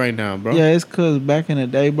 sheet right now, bro. Yeah, it's because back in the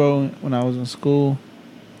day, bro, when I was in school,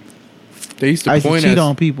 They used to I used to point cheat at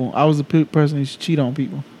on people. I was the person who used to cheat on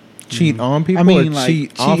people. cheat on people. I mean, or like,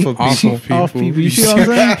 cheat off of off people. of people. Off people. You see what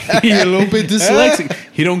I'm saying? He a little bit dyslexic.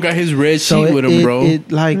 He don't got his red So sheet with him, bro.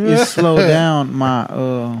 it slowed down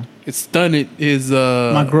my It stunned his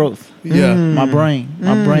my growth, Yeah. my brain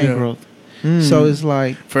Yeah. growth. So it's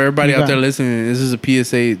like, For everybody You out got- there listening, this is a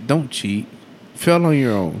PSA. Don't cheat. Fell on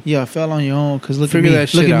your own. yeah, I fell on your own because look Figure at me. that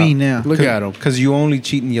shit Look at me out. now. Look at him. Because you only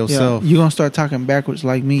cheating Yeah, yourself. you gonna start talking backwards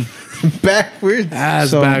like me. Backwards. Ass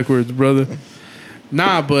So- backwards, brother.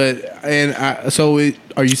 Nah, but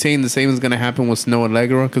are you saying the same is gonna happen with Snow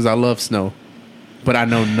Allegra? Because I love Snow, but I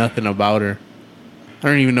know nothing about her. I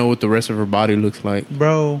don't even know what the rest of her body looks like.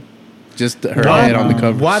 Bro, Just her Why- head on the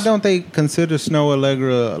cover. Why don't they consider Snow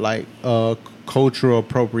Allegra like cultural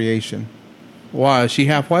appropriation? Why? Is she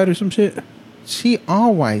half white or some shit? She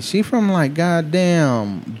all white. She from like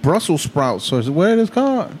goddamn Brussels sprouts or what it is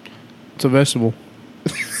called? It's a vegetable.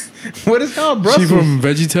 What is called She Brussels? from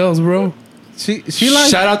VeggieTales, bro. She like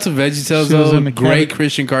Shout out to VeggieTales, She was though. in the Great Cabbage-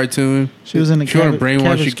 Christian cartoon. She was in the If you want to Cabbage- brainwash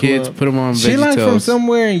your Cabbage kids, Club. put them on she like from VeggieTales.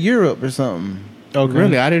 somewhere in Europe or something. Okay.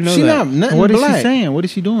 Really? I didn't know She that. not nothing What is black. she saying? What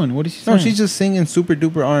is she doing? What is she No, saying? she's just singing super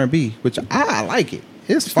duper R&B, which I like it.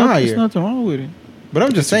 It's There's fire. nothing wrong with it. But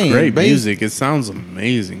I'm just saying, Great bass- music. It sounds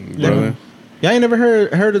amazing, Yeah. brother. Y'all ain't never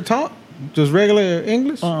heard her talk? Just regular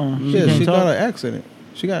English? Uh-uh. She Yeah, can't she got talk? an accent.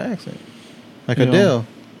 She got an accent. Like Yeah. Adele.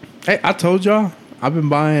 Hey, I told y'all I've been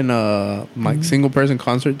buying like single person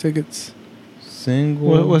concert tickets.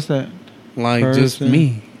 Single. What's that? Like just Person.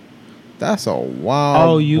 me. That's a wild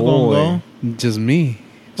Oh, you boy. gonna go? Just me.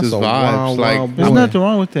 That's Just a vibes. wild, like wild There's boy. nothing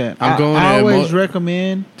wrong with that. I'm going I to always mo-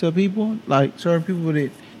 recommend to people, like certain people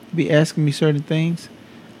that be asking me certain things.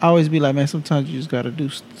 I always be like, man, sometimes you just got to do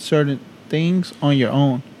certain things on your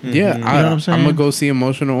own. yeah, Mhm. I, You know what I'm saying? I'm gonna go see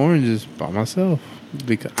Emotional Oranges by myself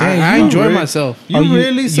because Dang, I you enjoy really- myself. You Oh,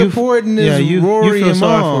 really supporting this Rory you feel and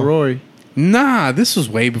sorry Maul. for Rory. Nah, this was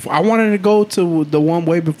way before. I wanted to go to the one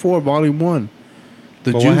way before Volume 1.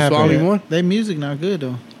 The But what Juice happened? Volume 1? Their music not good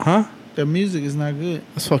though. Huh? Their music is not good.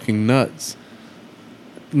 That's fucking nuts.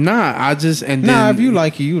 Nah, I just and Nah, then if you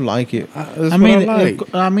like it, you like it. that's I mean, what I like.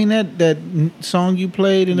 I mean that song you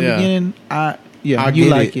played in the Yeah. beginning. I you get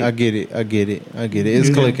like it. it. I get it. I get it. I get it. It's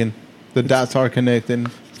You do. clicking. The dots are connecting.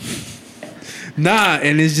 Nah,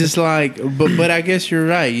 and it's just like, but I guess you're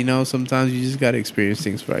right. You know, sometimes you just gotta experience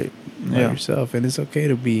things right by Yeah. yourself, and it's okay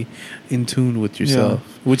to be in tune with yourself.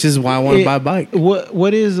 Which is why I want to It- buy a bike.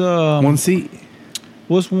 What is One seat.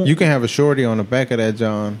 what's one? You can have a shorty on the back of that,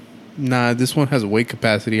 John. Nah, this one has weight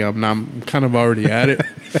capacity. I'm kind of already at it.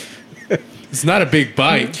 It's not a big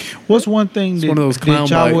bike. What's one thing It's that, one of those clown that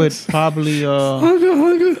y'all would bikes. probably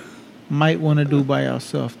might want to do by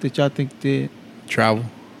yourself? That y'all think that Travel.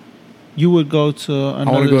 you would go to another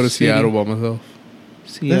I want to go to city? Seattle by myself.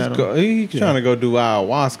 Seattle. Let's go. He's trying to go do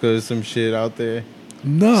ayahuasca or some shit out there.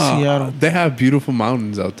 No, Seattle. they have beautiful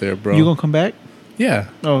mountains out there, bro. You gonna come back? yeah.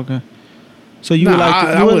 Oh, okay. So you Nah, would like to,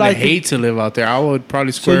 I you would would like hate to live out there. I would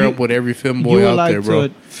probably So square you- up with every film you boy would out like there, bro.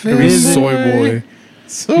 to Every visit- soy boy.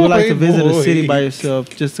 you would like to visit a Boy. city by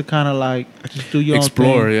yourself just to kind of like just do your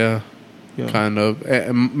Explore, own thing. yeah. Yeah. Kind of.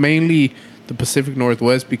 Mainly the Pacific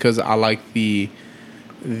Northwest because I like the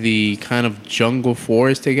kind of jungle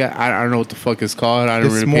forest they got. I don't know what the fuck it's called. I don't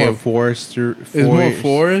It's really more pay. forester. It's more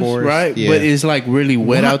forest, right? Yeah. But it's like really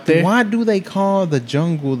wet out there. Why do they call the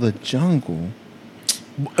jungle the jungle?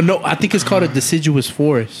 No, I think it's called a deciduous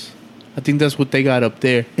forest. I think that's what they got up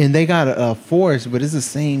there. And they got a forest, but it's the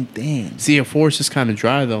same thing. See, a forest is kind of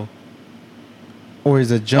dry though. Or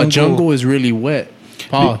is a jungle? A jungle is really wet.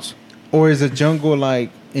 Pause. Or is a jungle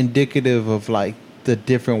like indicative of like the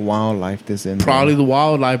different wildlife that's in Probably there? the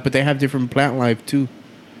wildlife, but they have different plant life too.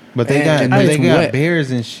 But they and got it's they got wet.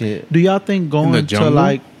 bears and shit. Do y'all think going to jungle?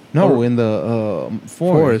 like No, in the forest.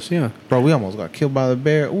 Forest, yeah. Bro, we almost got killed by the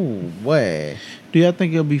bear. Ooh, way. do y'all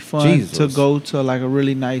think it'll be fun Jesus. to go to like a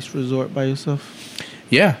really nice resort by yourself?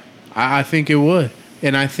 Yeah, I think it would.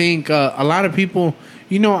 And I think a lot of people,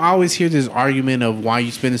 you know, I always hear this argument of why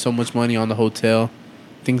you spending so much money on the hotel,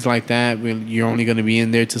 things like that. When you're only going to be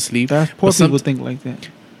in there to sleep. That's poor But some- people think like that.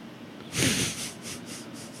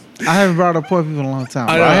 I haven't brought up poor people in a long time.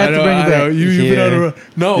 I but I had to bring it back. You've been Yeah. on the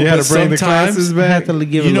no, You had but to bring the sometimes classes I back. had to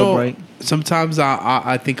give it you a little know, break. sometimes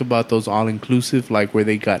I think about those all inclusive, like where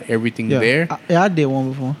they got everything Yeah, there. I did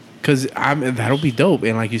one before. Cause that'll be dope.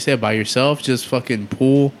 And like you said, by yourself, just fucking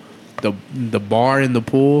pool, the bar in the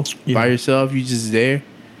pool by yourself. You just there.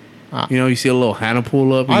 Ah. You know, you see a little Hannah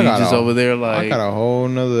pull up, and you just over there I like. got a whole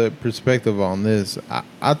nother perspective on this.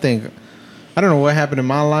 I think I don't know what happened in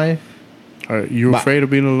my life. Are you But- afraid of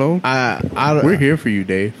being alone? We're here for you,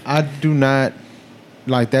 Dave. I do not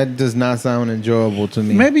like that. Does not sound enjoyable to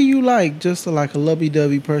me. Maybe you like just like a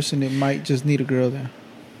lovey-dovey person that might just need a girl there.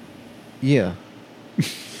 Yeah.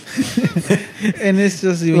 And it's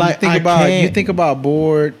just you Like, think I about you can't- think about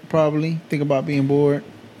bored probably think about being bored.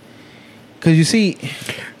 Cause you see,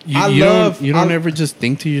 I You love. don't, you don't I- ever just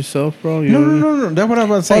think to yourself, bro. You No, don't- no. That's what I'm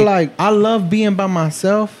about to say. Or like- I love being by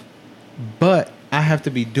myself, but I have to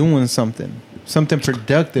be doing something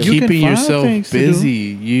productive. You can Keeping find yourself things to do. busy.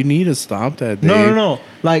 You need to stop that, Dave. no.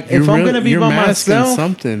 Like if I'm gonna be you're by masking myself,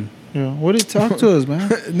 something. Yeah, what did talk to us, man?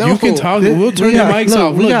 no, You can talk. This- We'll turn we the got- mics look,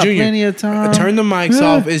 off. we Look, got Junior, plenty of time. turn the mics Yeah.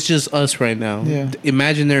 off. It's just us right now. Yeah.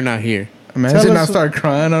 Imagine they're not here. Imagine Tell I us- start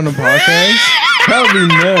crying on the podcast. That would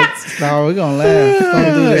be nuts. No, we're gonna laugh.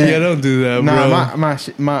 Don't do that. Yeah, don't do that, bro. Nah,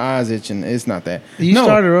 my eyes itching. It's not that. You no,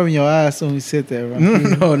 started rubbing your eyes when we sit there, right?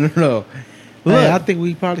 no. Hey, Look, I think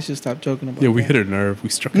we probably should stop joking about Yeah, we that. hit a nerve. We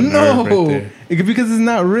struck a nerve right no, there. because it's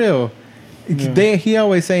not real. He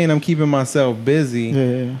always saying I'm keeping myself busy.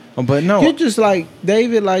 Yeah. But no, You're just like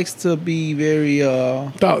David likes to be very.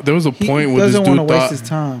 Thought there was a He point where this doesn't dude wanna waste thought his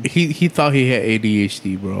time. He thought he had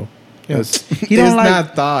ADHD, bro. That's- He don't it's like.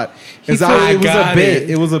 not thought. He It's feel- it was a got bit. it.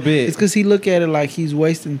 It was a bit. It's because he look at it like he's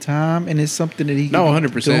wasting time, and it's something that he No, can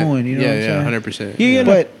 100%. be doing. You know what I'm saying? 100%. Yeah, you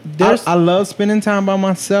know, But there's I love spending time by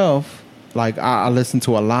myself. Like I listen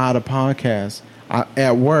to a lot of podcasts.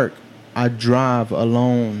 At work, I drive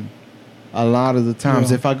alone. A lot of the times,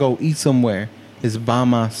 Yeah. if I go eat somewhere, it's by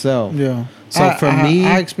myself. yeah. So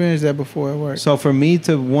I experienced that before at work. So for me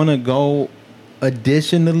to want to go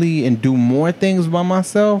additionally and do more things by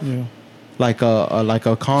myself, Yeah. like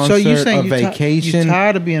a concert, So you saying a you vacation. you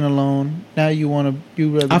tired of being alone? Now you want to? You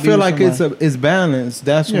rather? I be feel with like somebody. it's balanced.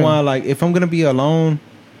 That's Yeah. why, like, if I'm gonna be alone,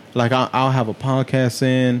 like I'll have a podcast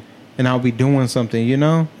in and I'll be doing something, you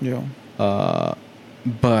know. Yeah.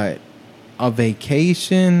 But a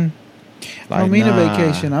vacation, I don't mean a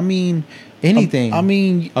vacation. I mean anything. I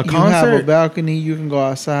mean, A you have a concert? balcony. You can go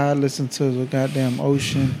outside, listen to the goddamn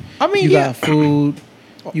ocean. I mean, you yeah. got food.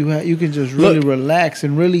 You can just really Look. relax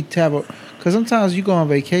and really tap up. Because sometimes you go on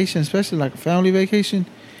vacation, especially like a family vacation,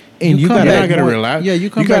 And you come gotta- You're back not gonna more- relax. Yeah,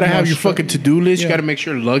 you come You gotta back have more your straight. fucking to-do list. Yeah. You gotta make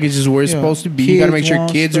sure luggage is where it's Yeah. supposed to be. You gotta make sure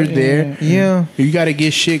wants kids are stuff, there. yeah. You gotta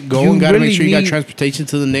get shit You going. Gotta really make sure you got need- transportation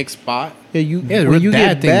to the next spot. Yeah, you Yeah, when real you dad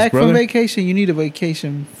get things, back brother. from vacation, you need a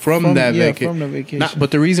vacation From that vacation. from the vacation. Not,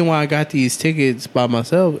 but the reason why I got these tickets by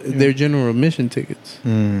myself, they're general admission tickets.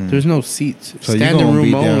 There's no seats. So you Standing gonna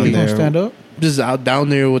be room down only. you gonna there. stand up? Just out down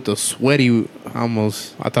there with the sweaty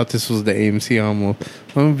almost. I thought this was the AMC almost.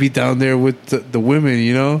 I'm gonna be down there with the women,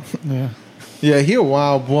 you know? Yeah. Yeah, he a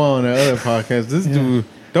wild boy on the other podcast. This Yeah. dude,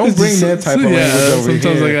 don't bring that type of language over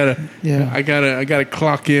sometimes here. Yeah. I gotta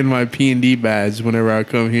clock in my P&D badge whenever I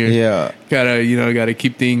come here. Yeah. Gotta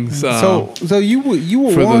keep things. So you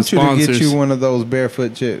would for the want you to get sponsors. you one of those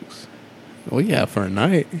barefoot chicks. well, yeah, for a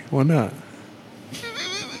night. Why not?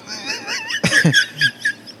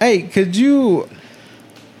 Hey, could you?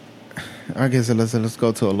 I guess let's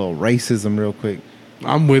go to a little racism real quick.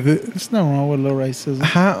 I'm with it. There's nothing wrong with a little racism.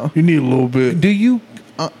 How You need a little bit. do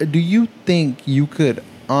you think you could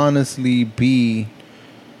honestly be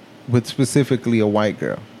with specifically a white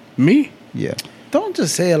girl? Me? Yeah. Don't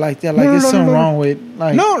just say it like that. Like No, there's no, no, something no. wrong with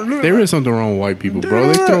like. No, There is something wrong with white people, bro.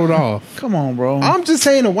 They throw it off. Come on, bro. I'm just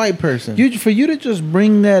saying a white person. For you to just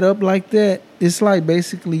bring that up like that, it's like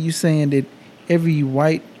basically you saying that every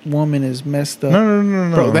white woman is messed up.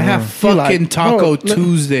 no. Bro, they have You're fucking like, Taco bro, look-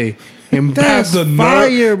 Tuesday. And That's have the fire,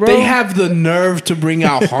 nerve, bro. They have the nerve to bring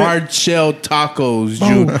out hard shell tacos,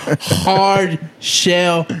 June. Hard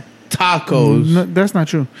shell tacos. No, that's not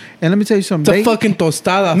true. And let me tell you something. It's a fucking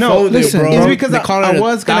tostada No, folded, listen, bro. it's because They call I it a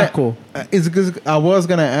was gonna. taco. It's because I was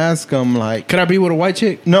gonna ask him like. Could I be with a white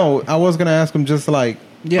chick? No, I was gonna ask him just like.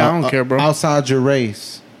 Yeah, I don't care, bro. Outside your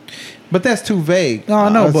race, but that's too vague. No,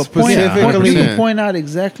 no, but point, Yeah, point, you 100%. can point out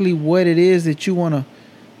exactly what it is that you want to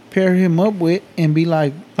pair him up with and be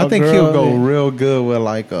like, I a think girl he'll go that- real good with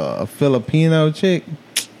like a Filipino chick.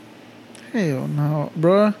 Hell no,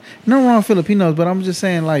 bro. No wrong with Filipinos, but I'm just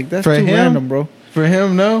saying like that's For too him? random, bro. For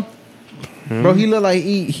him, no. Hmm? Bro, he look like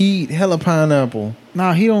he eat hella pineapple.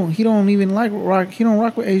 Nah, he don't even like rock. He don't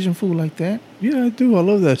rock with Asian food like that. Yeah, I do. I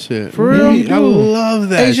love that shit. For real? I love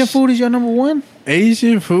that. Asian food is your number one.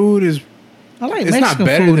 Asian food is. I like It's Mexican not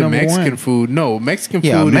better food than number Mexican one. food. No, Mexican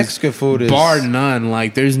Yeah, food Mexican food is bar none.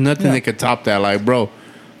 Like, there's nothing Yeah. that could top that. Like, bro,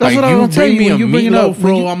 That's like what I you was gonna tell bring you me when a you bring it up, meatloaf,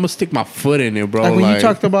 bro. when you- I'm gonna stick my foot in it, bro. Like when you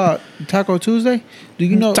talked about Taco Tuesday, do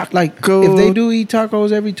you know like Taco. if they do eat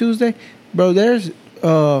tacos every Tuesday, bro? There's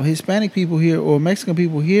Hispanic people here or Mexican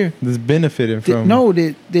people here. That's benefiting That, from. no,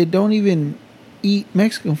 they don't even eat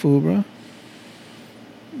Mexican food, bro.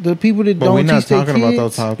 The people that but don't we're not teach their talking about kids-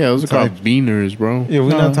 those type. yeah, those are called type- beaners, bro. Yeah, we're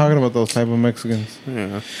No. not talking about those type of Mexicans.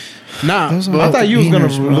 Yeah. Nah, Those are but- I thought you was gonna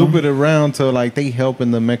beaners, bro. loop it around to like they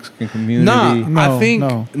helping the Mexican community. Nah, No, I think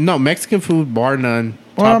no. no Mexican food, bar none,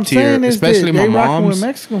 What top I'm tier. saying is Especially that my they rocking with mom's.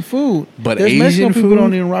 Mexican food, But there's Asian Mexican people food-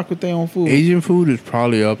 don't even rock with their own food. Asian food is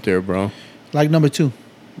probably up there, bro. Like number 2.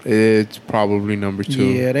 It's probably number 2.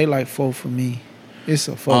 Yeah, they like 4 for me. It's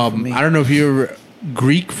a 4 for me. I don't know if you ever.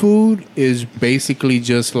 Greek food is basically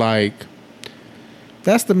just like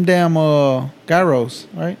That's them damn gyros,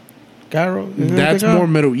 right? Gyro. Is that what that's they call more it?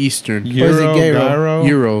 Middle Eastern. is it Euro, gyro? gyro,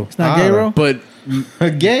 Euro. It's not I don't gyro.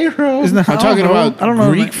 But gyro. It's not. I'm talking about I don't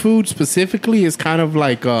know. Greek food specifically. Is kind of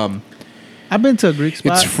like I've been to a Greek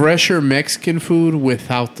spot. it's fresher Mexican food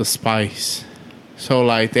without the spice. So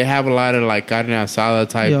like they have a lot of like carne asada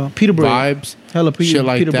type Yeah, pita bread. vibes, Hella pita, shit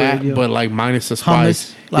like pita that, bread, yeah. but like minus the Hummus,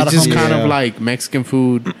 spice. lot It's of just hummus. kind Yeah. of like Mexican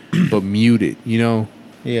food, but muted. You know,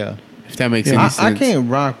 Yeah. If that makes Yeah. any I sense. can't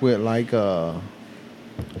rock with like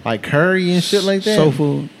curry and shit like that. Soul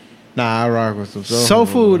food. Nah, I rock with some Soul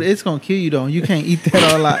food, it's gonna kill you though. You can't eat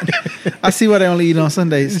that all lot. I see why they only eat on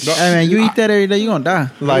Sundays. I mean, you eat that every day, you gonna die.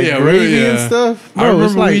 like Yeah, gravy really, and yeah. stuff. I Bro, remember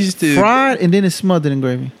it's like we used to- fried and then it's smothered in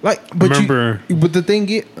gravy. Like, but remember- but the thing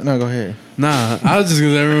get no, go ahead. Nah, I was just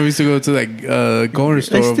gonna. I remember we used to go to that corner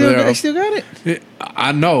store They over still, there. they still got it.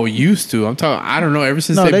 I know, used to. I'm talking. I don't know. Ever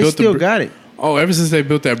since No, they built still the, got it. Oh, ever since they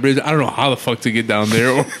built that bridge, I don't know how the fuck to get down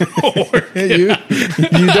there. Or You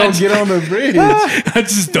don't get on the bridge. I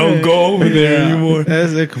just don't go over there anymore.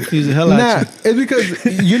 That's a confusing hell out Nah, you. it's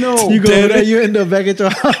because you know You go over there, you end up back at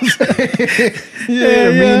your house. yeah,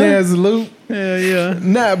 mean ass loop. Yeah.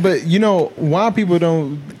 Nah, but you know why people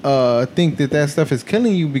don't think that stuff is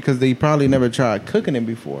killing you because they probably never tried cooking it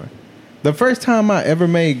before. The first time I ever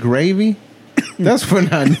made gravy, that's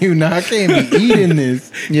when I knew. Now I can't be eating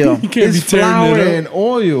this. Yeah. You can't It's be tearing flour it up. and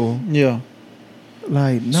oil. Yeah.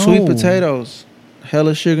 Like no Sweet potatoes,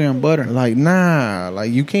 hella sugar and butter. Like nah,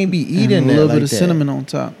 like you can't be And eating a that little like bit of that. cinnamon on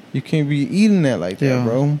top. You can't be eating that like Yeah. that,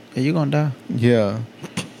 bro. Yeah, you're gonna die. Yeah.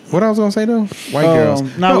 What I was gonna say though, white girls.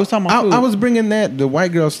 nah, we was talking about food. I was bringing the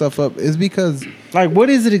white girl stuff up is because Like, what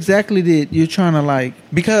is it exactly that you're trying to like?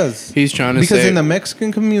 He's trying to because say in the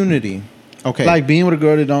Mexican community, okay, Like being with a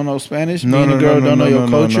girl that don't know Spanish, no, being no, a girl no, that don't no, know your no,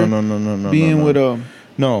 culture, no, being no. with a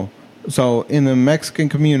No. So in the Mexican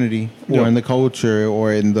community or Yeah. in the culture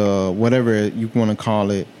or in the whatever you want to call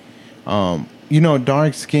it, you know,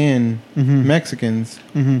 dark skinned Mhm. Mexicans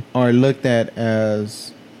Mhm. are looked at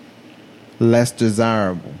as less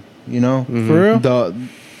desirable. You know, For real?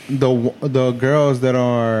 the girls that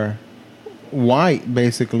are white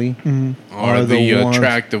basically are are the the ones-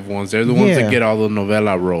 attractive ones. They're the ones Yeah. that get all the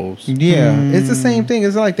novela roles. Yeah, it's the same thing.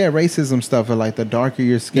 It's like that racism stuff. Of like the darker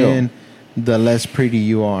your skin, the less pretty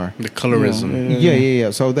you are. The colorism.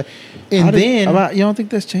 Yeah. So and How did- then about, you don't think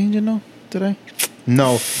that's changing though today?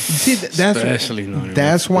 no, see that's Especially not in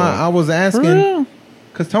that's why Mexico. I was For asking real?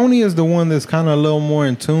 because Tony is the one that's kind of a little more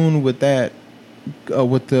in tune with that,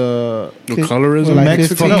 with the The Fif- colorism. like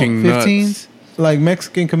Mexico- Mexico, fucking nuts. 15s? like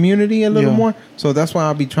Mexican community a little Yeah. more. So that's why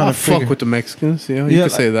I'll be trying I to figure. fuck with the Mexicans. Yeah, you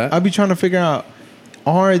could say that. I'll be trying to figure out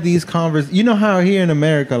are these you know how here in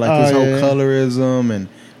America like Oh, this whole yeah. colorism and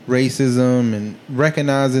racism and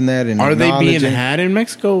recognizing that and Are they being acknowledging- had in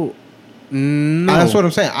Mexico? No, That's what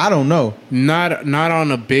I'm saying. I don't know. not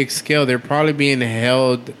on a big scale. They're probably being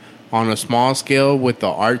held on a small scale with the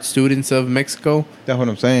art students of Mexico. That's what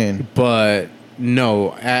I'm saying. But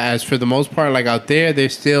no, as for the most part, like out there, they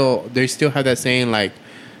still have that saying like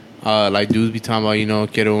dudes be talking about, you know,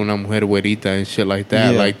 quiero una mujer güerita and shit like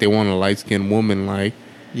that. Yeah. Like they want a light skinned woman, like.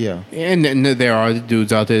 Yeah. And then there are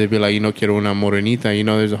dudes out there that be like, you know, quiero una morenita. You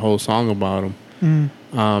know, there's a whole song about them.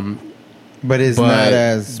 But it's But not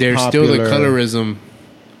as there's still the popular. colorism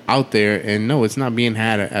out there, and no, it's not being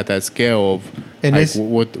had at that scale of And like it's-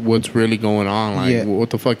 what's really going on. Like, Yeah. what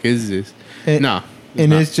the fuck is this? And- Nah, And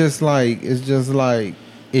not. it's just like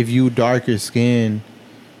if you darker skin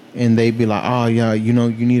and they be like, oh yeah, you know,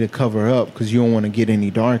 you need to cover up because you don't want to get any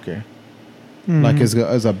darker. Like it's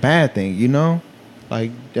a bad thing, you know. Like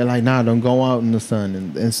they're like, nah, don't go out in the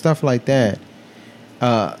sun and stuff like that.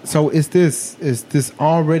 So it's this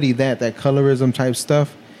already that colorism type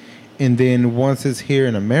stuff, and then once it's here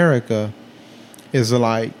in America, it's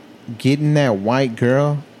like getting that white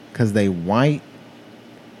girl because they white,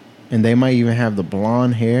 and they might even have the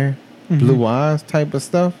blonde hair, blue eyes type of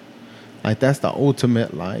stuff. Like that's the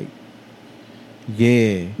ultimate like,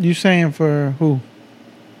 yeah, You saying for who?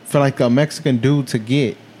 for like a Mexican dude to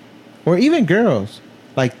get, or even girls.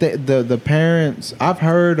 Like the parents, I've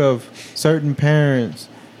heard of certain parents,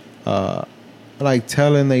 like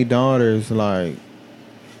telling their daughters like,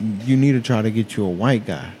 you need to try to get you a white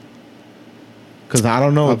guy. Cause I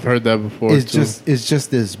don't know, I've heard that before. it's too. it's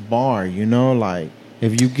just this bar, you know. Like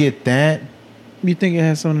if you get that, You think it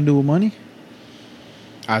has something to do with money?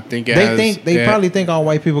 I think it they has, think they yeah, probably think all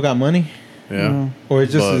white people got money, yeah. or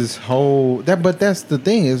it's just But- this whole that. But that's the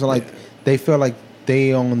thing is like they feel like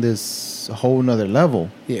they on this whole nother level.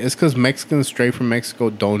 Yeah, it's because Mexicans straight from Mexico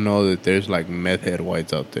don't know that there's like meth head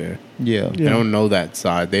whites out there. Yeah, They don't know that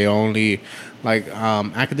side. They only like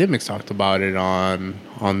academics talked about it on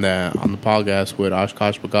the podcast with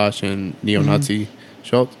Oshkosh Bagash and neo-Nazi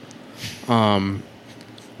Schultz,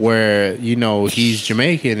 where you know he's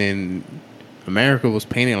Jamaican and America was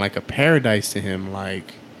painted like a paradise to him.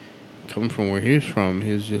 Like coming from where he's from,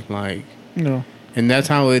 he's just like, No. and that's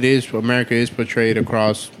how it is. America is portrayed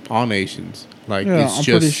across all nations. Like Yeah, it's I'm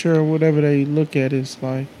just pretty sure whatever they look at is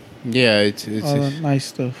like yeah, it's all the nice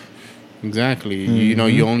stuff. Exactly. You know,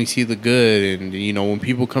 you only see the good, and you know when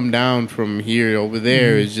people come down from here over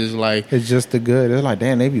there, it's just like It's just the good. It's like,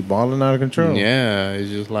 damn, they be balling out of control. yeah,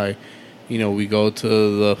 it's just like you know we go to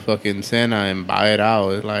the fucking Santa and buy it out.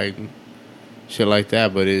 It's like shit like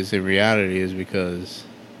that, but it's in reality is because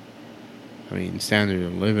I mean standards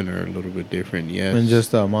of living are a little bit different. Yes, And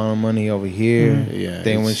just the amount of money over here. yeah. Then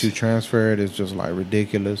it's- once you transfer it, it's just like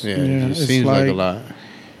ridiculous. yeah, Yeah, it just it's seems like a like- lot.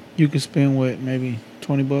 You could spend what, maybe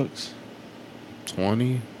 $20?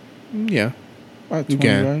 20, yeah, About You 20,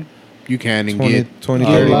 can. right? you can and 20, get 20 a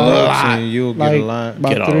 30 lot. bucks and you'll Like, get a lot. About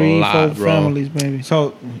Get a 3, lot, 4 bro. families, maybe.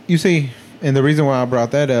 So you see, and the reason why I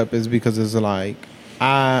brought that up is because it's like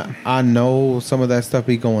I know some of that stuff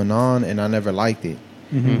be going on, and I never liked it,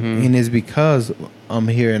 and it's because I'm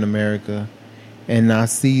here in America, and I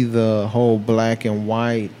see the whole black and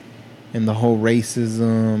white, and the whole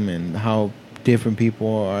racism, and how different people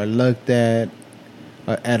are looked at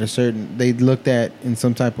a certain. They looked at in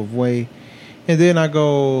some type of way, and then I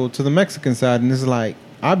go to the Mexican side, and it's like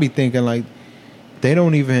I be thinking like they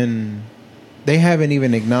haven't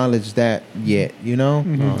even acknowledged that yet, you know?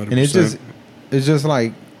 And it's 100%. just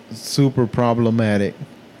like super problematic.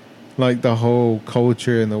 Like the whole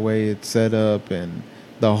culture and the way it's set up and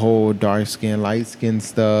the whole dark skin, light skin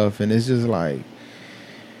stuff. And it's just like,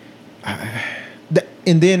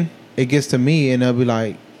 and then it gets to me and I'll be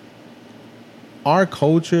like, our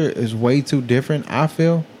culture is way too different, I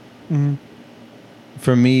feel, Mhm.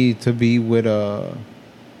 for me to be with a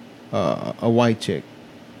white chick.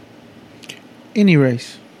 Any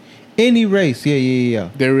race. Any race, yeah.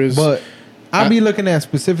 There is, But I be looking at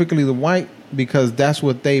specifically the white because that's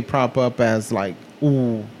what they prop up as like,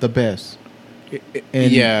 ooh, the best. And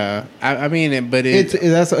yeah. I mean, but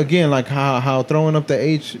that's again like how throwing up the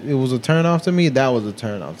H, it was a turn off to me. That was a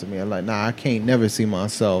turn off to me. I'm like, nah, I can't never see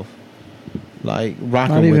myself like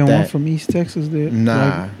rocking Not with even that. one from East Texas did.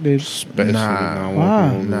 Nah. Like, did. especially Nah. not Why?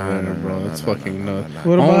 working with Nah, Louisiana, nah, bro. nah, It's nah, fucking nah, nuts. nah, nah.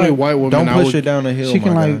 What Only about- white women. Don't I push would- it down the hill. She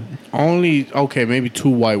can my like. guy. Only okay, maybe 2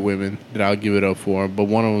 white women that I'll give it up for, but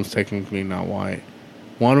one of them's technically not white.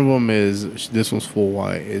 One of them is this one's full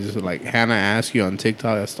white. It's like Hannah Askew on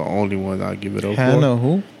TikTok. That's the only one I'll give it up Hannah for.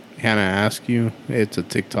 who? Hannah Askew. It's a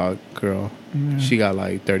TikTok girl. She got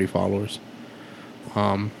like 30 followers.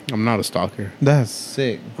 I'm not a stalker. That's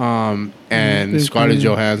sick. And It's Scarlett crazy.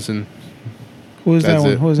 Johansson. Who is that That's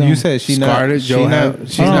one? it. Who is that You one? said she Scarlett not. She Johansson. not.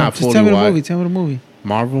 She's Hold on, not just fully tell me the white. movie. Tell me the movie.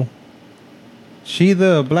 Marvel. She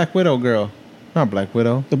the Black Widow girl, not Black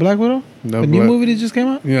Widow. The Black Widow? No, The new Black- movie that just came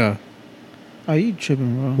out? Yeah. Oh, you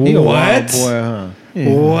tripping, bro. He a What? wild boy, huh? Yeah.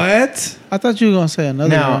 What? I thought you were gonna say another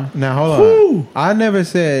Now, one. now hold on. Who? I never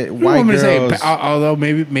said You white want me to say, girls. although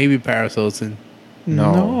maybe Paris Hilton.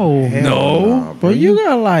 No. Hell No? nah, But you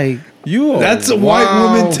got like you. That's a white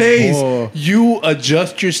wild woman taste. boy. You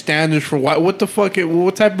adjust your standards for white. What the fuck?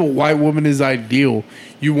 What type of white woman is ideal?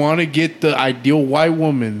 You want to get the ideal white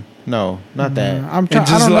woman. No, not that. I'm trying. I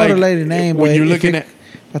just don't like, know the lady name, when but you're if looking it- at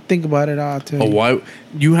I think about it, I'll tell a you. white,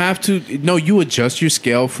 you have to you adjust your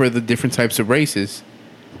scale for the different types of races.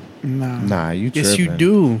 Nah. Nah, you tripping. Yes, you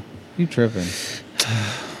do. You tripping.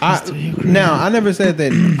 Now, I never said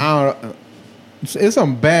that. It's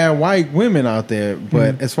some bad white women out there,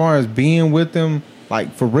 but as far as being with them,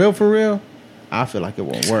 like for real, I feel like it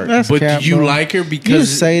won't work. That's But cap, do you bro. like her You because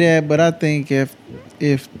say that, but I think if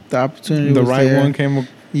the opportunity the was right there, one came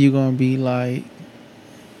you're gonna be like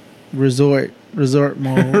resort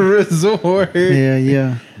mode. resort.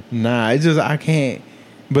 yeah. Nah, it's just I can't.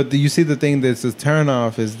 But you see, the thing that's a turn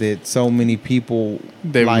off is that so many people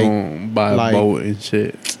they like won't buy like- a boat and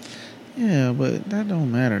shit? Yeah, but that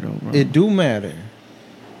don't matter though, bro. it do matter.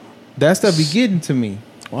 That stuff be getting to me.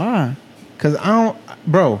 Why? Cause I don't,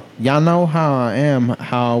 bro. Y'all know how I am,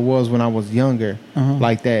 how I was when I was younger, Uh-huh.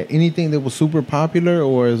 like that. Anything that was super popular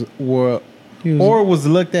or He was- was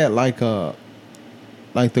looked at like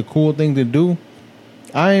the cool thing to do,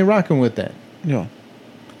 I ain't rocking with that. Yeah.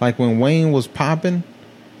 Like when Wayne was popping,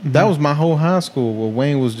 that was my whole high school. Where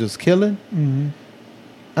Wayne was just killing. Mm-hmm.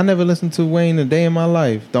 I never listened to Wayne a day in my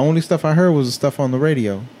life. The only stuff I heard was the stuff on the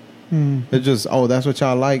radio. Mm-hmm. It's just, oh, that's what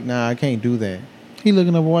y'all like. Nah, I can't do that. He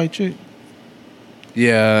looking up a white chick.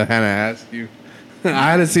 Yeah, Hannah asked you. I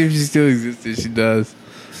had to see if she still existed. She does.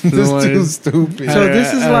 This No dude's worries. stupid. So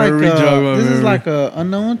this is I like re-jog my this is memory. like a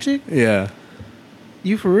unknown chick. Yeah,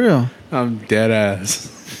 You for real? I'm dead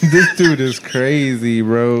ass. This dude is crazy,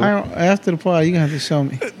 bro. After the party, you gonna have to show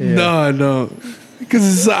me. Yeah. No, I don't.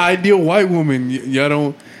 Because it's an ideal white woman. Y'all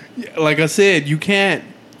don't. Like I said, you can't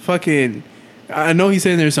fucking. I know he's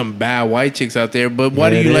saying there's some bad white chicks out there, but why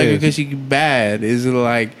Yeah, do you it like her is. because she bad? Is it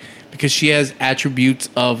like because she has attributes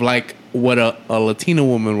of like what a Latina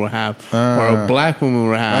woman would have or a black woman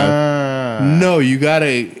would have. No, you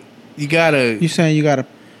gotta. You saying you gotta?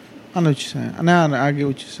 I know what you're saying. Now I get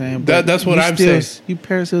what you're saying. But That's what you I'm still- saying. You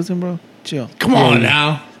Paris Hilton, bro. Chill. Come on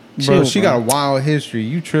now. Bro, Chill, she got a wild history.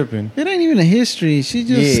 You tripping? It ain't even a history. She's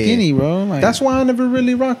just Yeah. skinny, bro. Like, That's why I never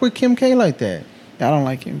really rock with Kim K like that. I don't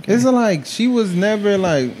like him. It's like she was never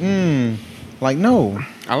like, like no.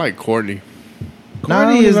 I like Courtney. Nah, I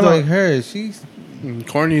don't Courtney is even the- like her. She's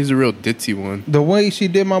Courtney is a real ditzy one. the way she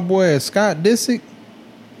did my boy Scott Disick.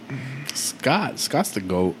 Scott's the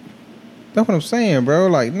GOAT. That's what I'm saying, bro.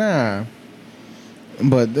 Like nah.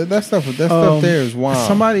 But that stuff there is wild.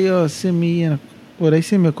 Somebody sent me they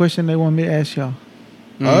sent me a question they want me to ask y'all.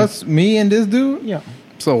 Us, me, and this dude. Yeah.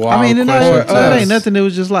 It's a wild I mean, question. that us. ain't nothing. It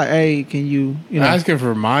was just like, hey, can you know? Asking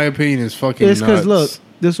for my opinion is fucking It's because nuts. look,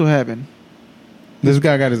 this will happen. This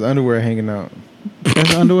guy got his underwear hanging out.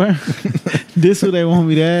 That's underwear. This what they want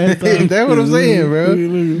me to ask. That's what I'm saying, bro.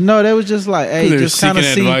 No, they was just like, hey, They're just kind seeking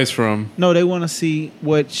of see. advice from. No, they want to see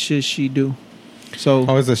what should she do. So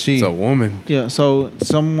Oh, it's a she. It's a woman. yeah, so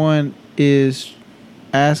someone is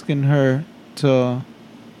asking her to.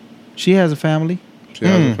 She has a family. She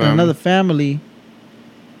has a And family. another family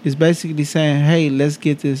is basically saying, hey, let's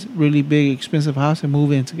get this really big, expensive house and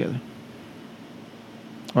move in together.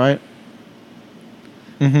 Right?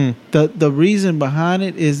 Mm-hmm. The reason behind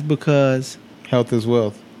it is because Health is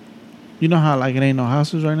wealth. you know how like it ain't no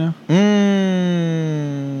houses right now.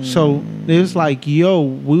 So Mm. it's like, yo,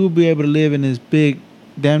 we will be able to live in this big,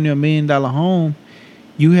 damn near $1 million home.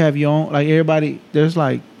 You have your own, like everybody. There's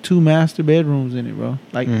like 2 master bedrooms in it, bro.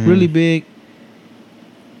 Like Mhm. really big.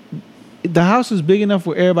 The house is big enough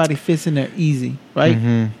where everybody fits in there easy, right?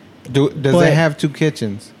 Does But- it have 2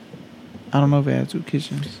 kitchens? I don't know if it has 2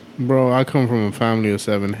 kitchens. Bro, I come from a family of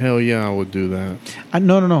 7. Hell yeah, I would do that.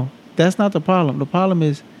 No. That's not the problem. The problem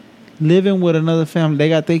is living with another family. They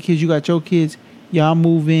got their kids, you got your kids. Y'all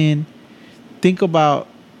move in. Think about,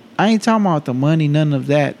 I ain't talking about the money, none of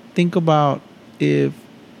that. Think about if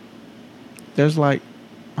there's like,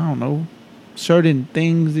 I don't know, certain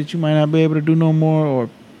things that you might not be able to do no more, or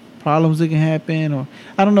problems that can happen, or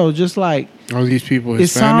I don't know, just like, Are these people it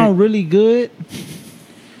Hispanic? sounds really good.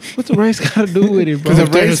 What's the race got to do with it, bro? Because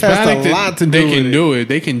if they're race has Hispanic, a lot to they do with can it. do it.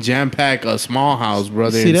 They can jam pack a small house,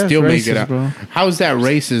 brother, See, and that's still make racist, it out. bro. How is that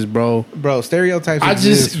racist, bro? Bro, stereotypes I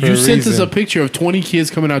exist just for you a sent us reason. a picture of 20 kids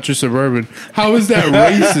coming out your Suburban. How is that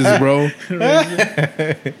racist, bro?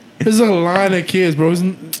 There's a line of kids, bro.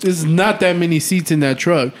 There's not that many seats in that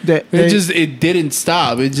truck. It didn't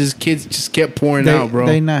stop. It just kids just kept pouring out, bro.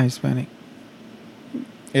 They not Hispanic.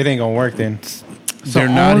 It ain't gonna work then. They're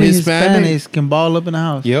not only Hispanic? Hispanics can ball up in the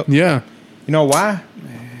house. Yep. Yeah. You know why?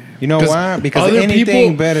 You know 'Cause why? Because other anything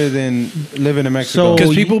people- better than living in Mexico. So-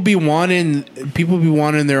 Because you- people be wanting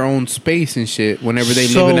their own space and shit whenever they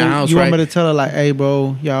So live in a house, you right? want me to tell her like, hey,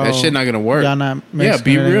 bro, y'all That shit not gonna work. Y'all not Yeah, Mexican,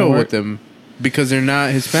 be it ain't real gonna with work. them because they're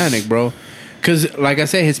not Hispanic, bro. Because like I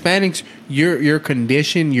said, Hispanics, you're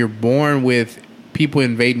conditioned. You're born with people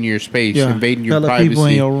invading your space, Yeah, invading your hella privacy. people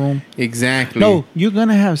in your room. Exactly. No, you're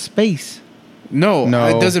gonna have space. No, No.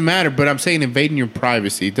 it doesn't matter. But I'm saying invading your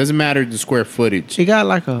privacy. It doesn't matter the square footage. It got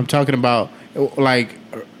like a I'm talking about like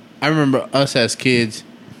I remember us as kids.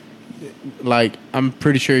 Like I'm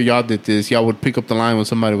pretty sure y'all did this. Y'all would pick up the line when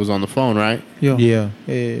somebody was on the phone, right? yeah.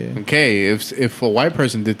 Okay, if a white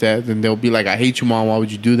person did that, then they'll be like, "I hate you, mom. Why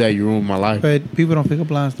would you do that? You ruined my life." But people don't pick up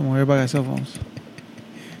lines no more. Everybody got cell phones.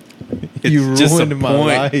 You just a ruined my point.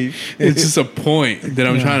 life. It's just a point that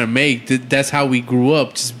I'm Yeah. trying to make. That's how we grew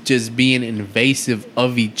up, just being invasive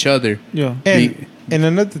of each other. Yeah. And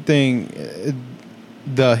another thing,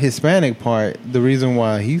 the Hispanic part, the reason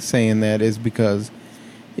why he's saying that is because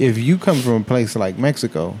if you come from a place like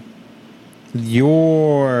Mexico,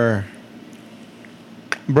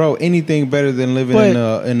 anything better than living in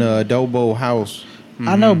a adobo house.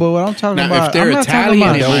 I know, but what I'm talking Now, about, if they're I'm not Italian,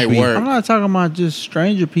 talking it about, might work. I'm not talking about just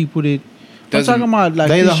stranger people that. Doesn't- I'm talking about like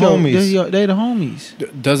They the this homies. They the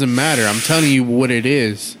homies. Doesn't matter. I'm telling you what it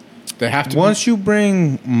is. They have to. Once you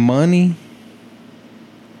bring money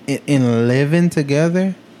in living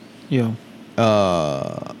together, Yeah.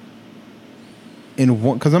 in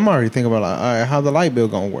one, because I'm already thinking about like, all right, how the light bill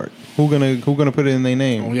gonna work? Who gonna put it in their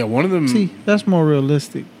name? Oh yeah, one of them. See, that's more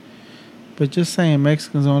realistic. But just saying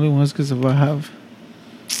Mexicans are the only ones can survive.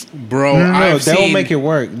 Bro, No, I've they'll seen, make it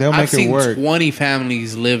work. They'll I've make seen it work. 20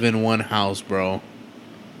 families live in one house, bro.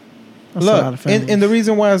 That's a lot Look, of families. and the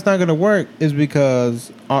reason why it's not going to work is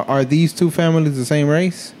because are these two families the same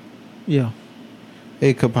race? Yeah.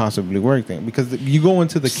 It could possibly work then because you go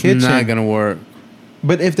into the It's kitchen. not gonna work.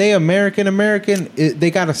 But if they American, they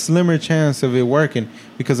got a slimmer chance of it working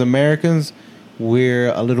because Americans, we're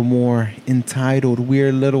a little more entitled. We're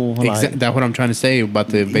a little like That's what I'm trying to say about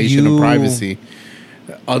the invasion You- of privacy.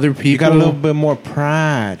 Other people you got a little bit more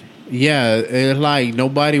pride. Yeah, it's like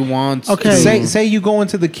nobody wants. Okay. to- Say you go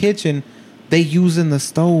into the kitchen, they using the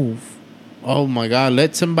stove. Oh my God!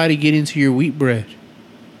 Let somebody get into your wheat bread.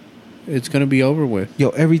 It's gonna be over with. Yo,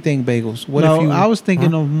 everything bagels. What no, if you? I was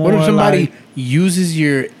thinking of more What if somebody like, uses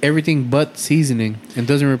your everything but seasoning and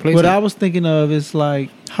doesn't replace what it? I was thinking of is like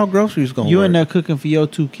How groceries going? you in there cooking for your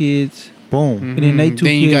 2 kids, Boom. and then they 2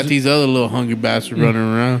 Then you kids, got these other little hungry bastards running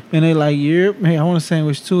around. and they like, hey, I want a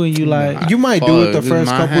sandwich too, and you like, You might do it the Fuck, this is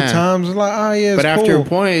first my couple hand. times. Like, oh yeah, it's But after cool. a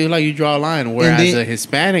point, it's like you draw a line. Whereas then- a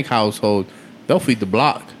Hispanic household, they'll feed the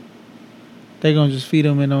block. they gonna just feed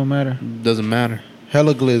them, it don't matter. Doesn't matter.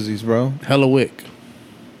 Hella glizzies, bro. Hella wick.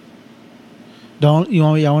 Y'all want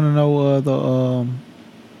to know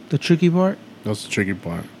the tricky part? That's the tricky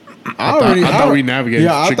part. I thought we navigated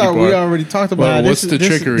Yeah, the I tricky thought we part. already talked about Well, it. what's the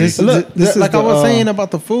trickery? Look, this is like I the, was saying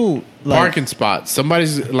about the food. Like, Parking spots.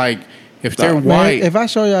 Somebody's like, if they're Man, white. if I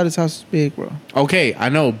show y'all this house is big, bro. Okay, I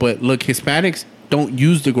know. But look, Hispanics don't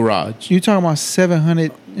use the garage. You talking about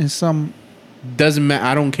 700 and some? Doesn't matter.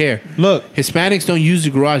 I don't care. Look, Hispanics don't use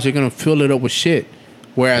the garage. They're going to fill it up with shit.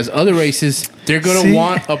 Whereas other races, they're going See? to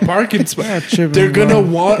want a parking spot. Y'all tripping, They're going to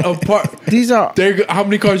bro. want a park. These are How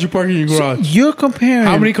many cars you park in your garage? you're comparing.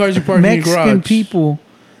 How many cars you park in your Mexican garage? people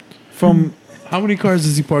from How many cars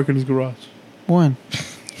does he park in his garage? one.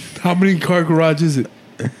 How many car garage is it?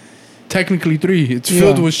 Technically 3. It's Yeah.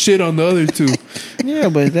 filled with shit on the other 2. Yeah,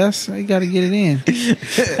 but that's you got to get it in.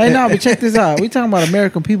 Hey, no, but check this out. We talking about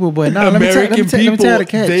American people, but no, let me tell you the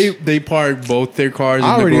catch. they park both their cars I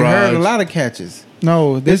in the already garage. heard a lot of catches.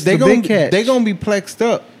 no, this is They the gonna big catch. they gonna be plexed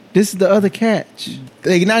up. This is the other catch.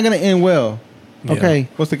 They're not gonna end well. Yeah. Okay,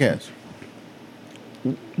 What's the catch?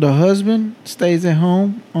 the husband stays at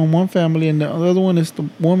home on one family, and the other one is the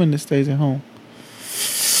woman that stays at home.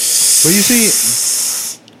 But you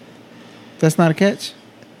see, That's not a catch.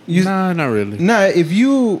 Nah, not really. if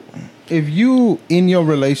you in your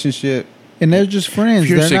relationship, And they're just friends. If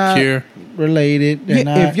you're They're secure, not related. They're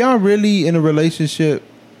not. if y'all really in a relationship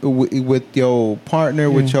with your partner,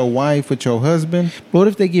 with your wife, with your husband, But what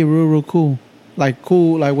if they get real cool, like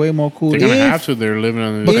way more cool? they're going to If- have to. They're living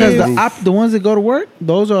on the because same the roof. the ones that go to work,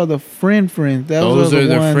 those are the friends. Those are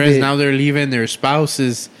their ones friends. that- Now they're leaving their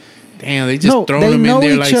spouses. Damn, they just No, throwing they them in know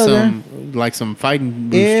there each other. like some fighting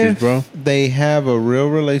boosters, if bro. they have a real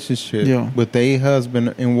relationship Yeah. with their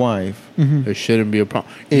husband and wife, There shouldn't be a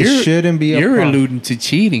problem. it shouldn't be a You're problem. alluding to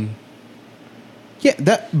cheating. Yeah,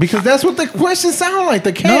 because that's what the question sound like.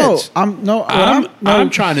 The catch. I'm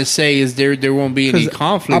trying to say is there won't be any 'Cause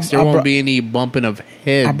conflicts. I There won't brought- be any bumping of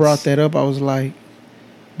heads. I brought that up. I was like,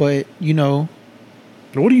 but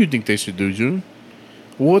What do you think they should do, June?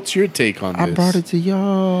 What's your take on this? I brought it to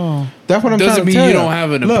y'all. That's what I'm Doesn't trying to mean tell you you. don't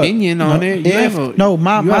have an Look, opinion on it. You if- have a, No,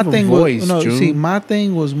 my you have a thing voice, was June. see, my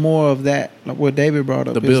thing was more of that. Like what David brought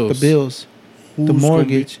up The is bills. the bills, the Who's gonna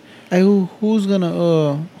mortgage. Hey, who's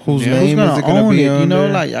gonna Whose Yeah. name is it gonna own be it? on You know,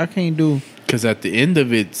 there? like I can't do. Because at the end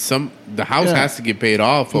of it, the house Yeah. has to get paid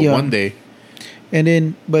off for Yeah. one day. And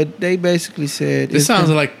then, but they basically said This it's sounds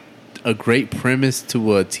gonna- like a great premise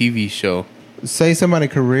to a TV show. Say somebody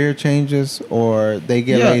career changes or they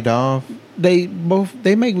get Yeah. laid off. they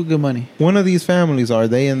make good money. One of these families, are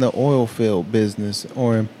they in the oil field business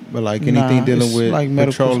or in, like anything Nah, dealing it's with like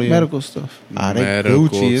petroleum? medical stuff. Ah, they Medical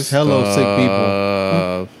Gucci. It's hello sick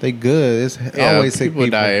people. stuff. They good. It's Yeah, always sick people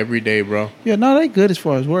people. die every day, bro. Yeah, no, they good as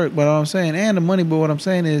far as work, but what I'm saying, and the money, but what I'm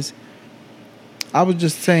saying is, I was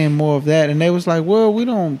just saying more of that, and they was like, well, we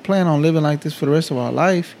don't plan on living like this for the rest of our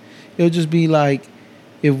life. It'll just be like,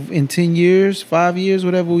 if in 10 years, 5 years,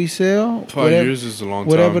 whatever we sell, 5 years is a long time.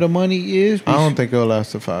 whatever the money is, I don't think it'll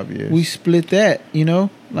last to 5 years. we split that,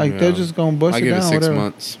 like they're Yeah. just going to bust I it give down, it 6 whatever.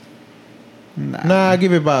 months. Nah, I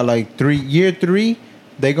give it about like 3. Year 3,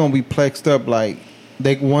 they gonna be plexed up. Like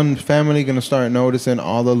one family gonna start noticing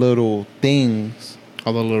all the little things.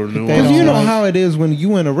 All the little They Because don't you know like- how it is when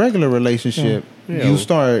you in a regular relationship, Yeah. you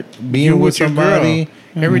start being You with your somebody.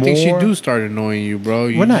 girl. Everything more. she do start annoying you, bro.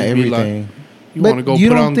 You Well, not just be like- everything. you want to go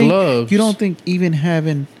put on gloves. You don't think even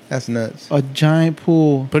having That's nuts. a giant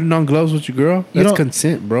pool, putting on gloves with your girl? You That's don't-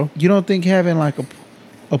 consent, bro. you don't think having like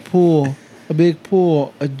a pool, a big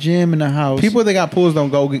pool, a gym in the house. People that got pools don't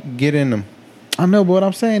go get in them. I know, but what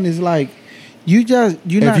I'm saying is like, you're If not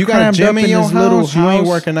you got a crammed gym up in your this little house, you ain't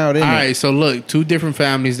working out in All it. right, so look, 2 different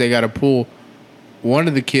families. They got a pool. One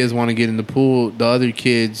of the kids want to get in the pool. The other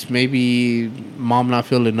kids, maybe mom not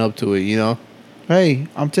feeling up to it. You know, hey,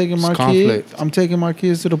 I'm taking my It's conflict. kids. I'm taking my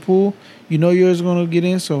kids to the pool. You know yours is gonna get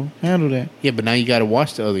in, so handle that. Yeah, but now you got to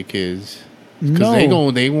watch the other kids because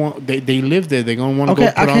No. they live there. They're gonna want to Okay,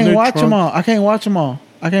 go put I on can't their watch trunk. them all. I can't watch them all.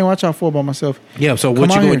 I can't watch all 4 by myself. Yeah, so Come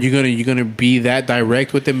what out you're gonna be that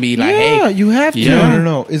direct with them? Be like, yeah, hey, you have to. Yeah.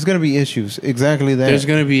 No. It's gonna be issues. Exactly that. there's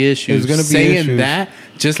gonna be issues. There's gonna be saying issues. that,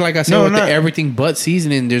 just like I said No, with the not- everything but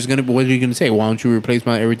seasoning. There's gonna be what are you gonna say? Why don't you replace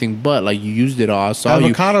my everything but? Like you used it all. I saw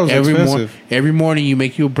Avocado's you expensive. every morning. You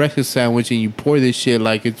make you a breakfast sandwich and you pour this shit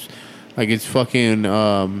like it's fucking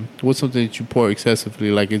what's something that you pour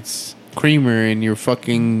excessively like it's creamer in your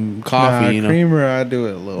fucking coffee. Nah, you know, creamer, I do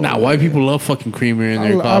it a little. nah, bit. white people love fucking creamer in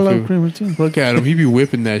their I coffee. love creamer too. Look at him. He be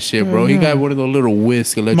whipping that shit, bro. He Yeah. got one of those little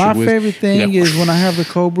whisk, electric My whisk. favorite He thing like, is when I have the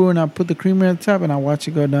cold brew and I put the creamer on top and I watch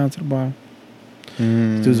it go down to the bottom.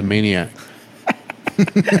 This dude's a maniac.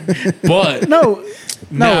 But No,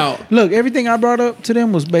 Now- look, everything I brought up to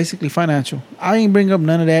them was basically financial. I ain't bring up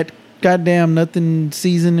none of that goddamn nothing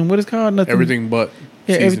seasoning. What is it called? Nothing. everything but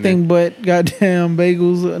Yeah, seasoning. everything but goddamn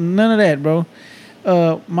bagels. None of that, bro.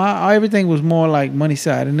 My everything was more like money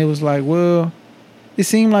side, and it was like, well, it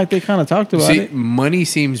seemed like they kind of talked about See, it. money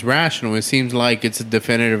seems rational. It seems like it's a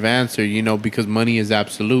definitive answer, you know, because money is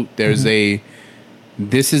absolute. There's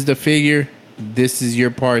this is the figure, this is your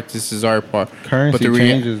part, this is our part. Currency but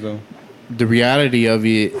changes though. the reality of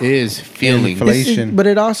it is feelings. Inflation. inflation. But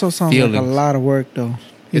it also sounds like a Feelings. lot of work, though.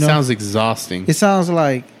 You It know? sounds exhausting. It sounds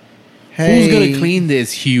like, hey, Who's gonna clean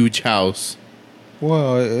this huge house?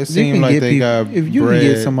 Well, it You seemed can like get they people, got if you bread.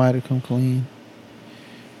 can get somebody to come clean.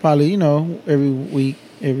 Probably, every week,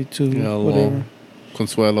 every 2, Yeah, whatever.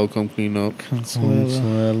 Consuelo, come clean up. Consuelo.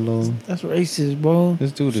 Consuelo. That's racist, bro.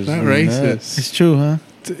 This dude is It's not nuts. racist. It's true, huh?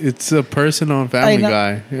 It's a person on Family Hey, now-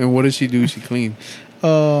 Guy, and what does she do? She clean.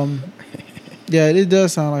 Yeah, it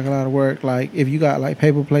does sound like a lot of work. Like if you got like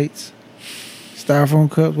paper plates, styrofoam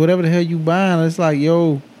cups, whatever the hell you buying, it's like,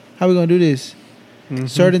 yo, how we gonna do this? Mm-hmm.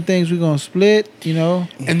 Certain things we gonna split,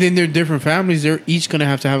 And then they're different families. They're each gonna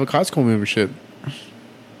have to have a Costco membership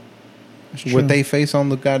That's true. With they face on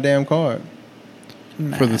the goddamn card.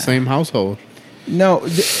 for the same household. No,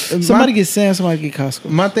 Somebody get Sam, somebody get Costco.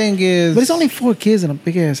 My thing is, But it's only 4 kids in a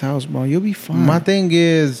big ass house, bro. You'll be fine. my thing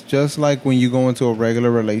is just like when you go into a regular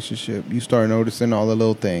relationship, you start noticing all the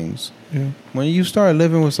little things. Yeah. When you start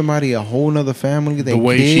living with somebody, a whole nother family, they The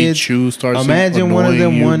way kids, she chews starts. imagine one of annoying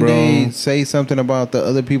them you, one bro. day say something about the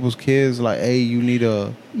other people's kids, like, "Hey, you need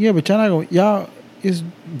a." Yeah, but y'all not gonna it's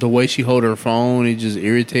The way she hold her phone, it just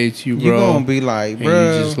irritates you, bro. You gonna be like, and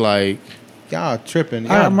bro, you just like, y'all tripping,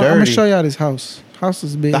 y'all I'm gonna dirty. show y'all this house. House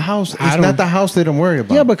is big. The house, I it's don't- not the house that I'm worried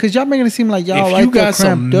about. Yeah, because y'all making it seem like y'all if right you there got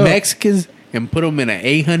some cramped up. Mexicans and put them in an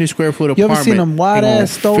 800 square foot You apartment, ever seen them wide they gonna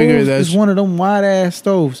ass stoves? figure that It's one of them wide ass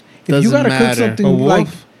stoves. If you Doesn't gotta cook matter. something A wolf? like,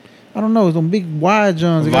 I don't know, them big wide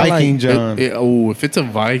johns. they got Viking like, John. if it's a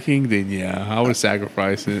Viking, then yeah, I would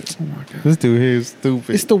sacrifice it. oh my God. This dude here is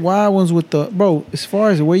stupid. It's the wide ones with the bro. As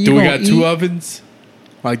far as where you Do we gonna got two eat, ovens?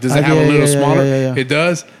 Like, does it have yeah, a little yeah, smaller? yeah. It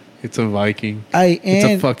does. It's a Viking. and It's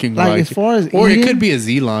a fucking like Viking. as far as or eating, it could be a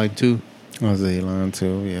Z line too. Oh, Zealand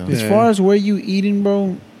too, yeah. as Yeah. far as where you eating,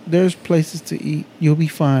 bro. There's places to eat. You'll be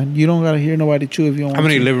fine. You don't gotta hear nobody chew if you don't. How want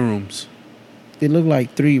many to. living rooms? They look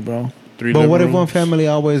like 3, bro. 3 But living what if rooms? one family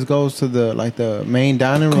always goes to the main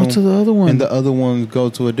dining room, Go to the other one. and the other ones go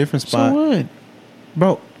to a different spot? so what?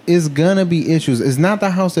 Bro, it's gonna be issues. It's not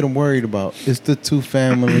the house that I'm worried about. It's the two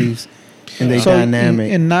families and they So,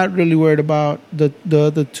 dynamic. and not really worried about the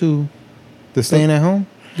other 2. the staying at home.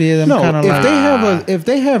 Yeah, them No, kind of if like.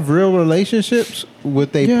 they have real relationships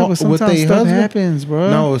with they Yeah, but with sometimes they stuff husband, happens, bro.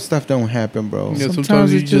 no stuff don't happen, bro. Yeah, Sometimes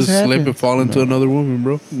sometimes you it just just slip happens. and fall into another woman,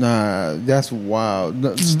 bro. Nah, that's wild.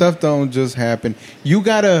 No, Stuff don't just happen. You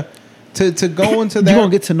gotta to go into You that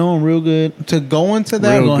gonna get to know them real good. to go into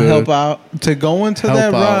that Real Gonna good. help out. to go into Help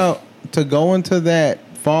that out. route to go into that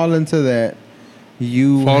fall into that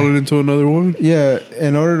you Falling into another woman? yeah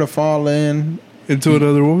in order to fall in Into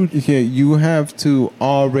another woman? yeah you have to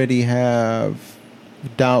already have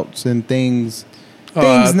doubts and things Oh,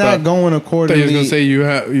 things I not thought- going I thought you was accordingly gonna say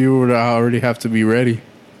you would already have to be ready.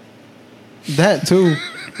 that too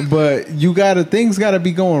but things gotta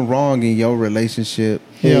be going wrong in your relationship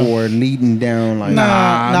Yeah. or leading down like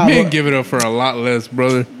Nah, men but- give it up for a lot less,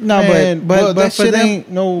 brother. No, Man, but that for shit them,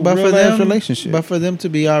 ain't no but real for ass them, relationship. But for them to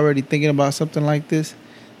be already thinking about something like this,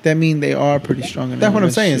 that mean they are pretty strong. In That's their what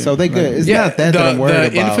I'm saying. So they relationship. good. It's not that I'm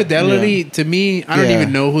worried the about. infidelity to me, I don't Yeah.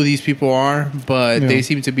 even know who these people are, but Yeah. they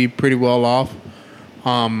seem to be pretty well off.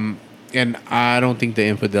 And I don't think the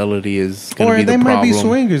infidelity is going to Or be they the might problem. be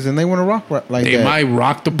swingers and they want to rock like They that. might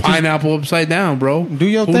rock the pineapple upside down, bro. do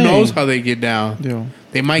your Who thing. knows how they get down? Yeah.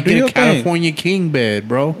 They might Do get your a thing. California king bed,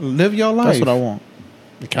 bro. Live your life. That's what I want.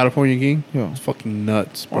 The California king? Yeah. It's fucking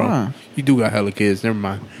nuts, bro. Why? You do got hella kids. Never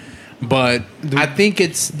mind. But I think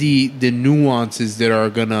it's the nuances that are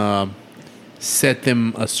gonna set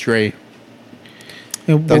them astray.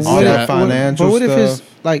 And, That's what that if- financial but what if it's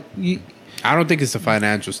stuff. like you? I don't think it's the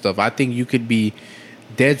financial stuff. I think you could be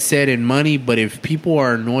dead set in money, but if people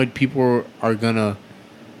are annoyed, people are gonna.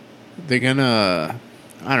 They're gonna.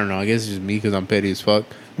 I don't know. I guess it's just me because I'm petty as fuck.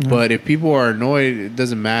 But if people are annoyed, it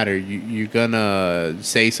doesn't matter. You're gonna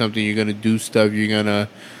say something. You're gonna do stuff. You're gonna,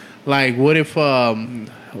 like, what if,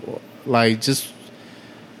 like, just,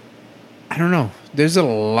 I don't know. There's a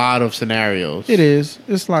lot of scenarios. It is.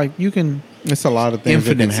 It's like you can. It's a lot of things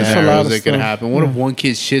Infinite that can a lot happen. scenarios of that can stuff. happen. What if Yeah. one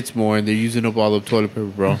kid shits more and they're using up all the toilet paper,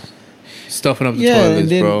 bro? Stuffing up the Yeah, toilets, and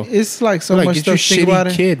then bro. it's like so Like, much get your stuff. Think about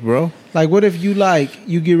shitty it. kid, bro. Like, what if you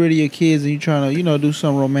get rid of your kids and you trying to do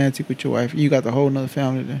something romantic with your wife? You got the whole nother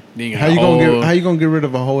family there. How you gonna get rid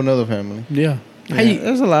of a whole nother family? Yeah. Yeah, How you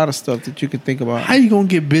there's a lot of stuff that you could think about. how you gonna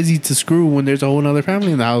get busy to screw when there's a whole other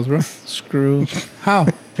family in the house, bro? Screw. How?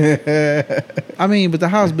 I mean, but the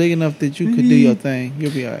house big enough that you could do your thing.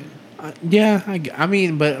 You'll be alright. Yeah, I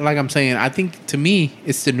mean, but like I'm saying, I think to me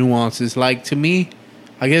it's the nuances. Like to me,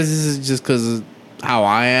 I guess this is just because how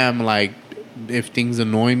I am. Like, if things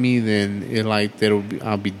annoy me, then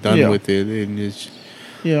I'll be done Yeah. with it, and it's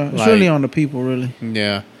Yeah, it's Like- really on the people, really.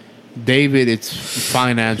 yeah. David, it's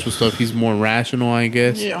financial stuff. He's more rational, I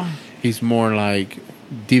guess. Yeah. He's more like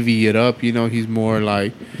divvy it up. He's more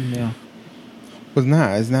like Yeah. But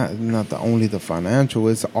it's not the only the financial.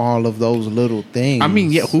 It's all of those little things. I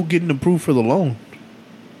mean, yeah. Who getting approved for the loan?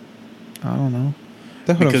 I don't know.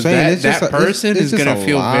 That's what I'm because saying. that- It's just that person it's is just gonna a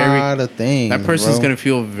feel lot of things. That person's bro. gonna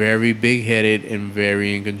feel very big headed and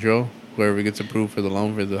very in control. Whoever gets approved for the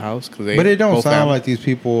loan for the house, because But it don't sound like these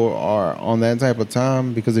people are on that type of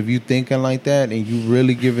time. Because if you thinking like that and you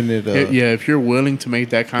really giving it a yeah. If you're willing to make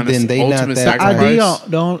that kind Then of they not ultimate that The Sacrifice.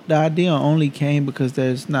 sacrifice the idea only came because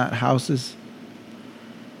there's not houses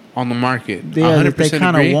on the market, there that they 100%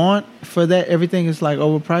 kind agree. of want for that. Everything is like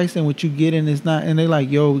overpriced, and what you getting is not. And they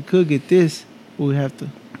like, yo, we could get this, but we have to.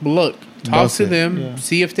 But look, talk Bust to it. them, Yeah.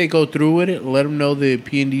 see if they go through with it. Let them know that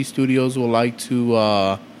P&D Studios would like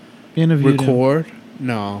to Interview them. record.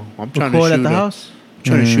 No, I'm trying Record to at shoot the a, house.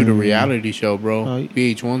 trying to shoot a reality show, bro. Oh,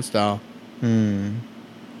 VH1 style.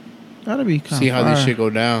 That'd be kind See of how this shit go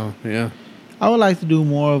down. Yeah, I would like to do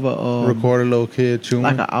more of a record a little kid chewing.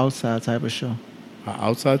 like an outside type of show. a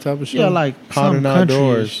outside type of show. Yeah, like Out some and countries.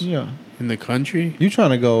 outdoors. Yeah, in the country. you trying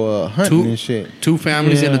to go hunting Two- and shit. Two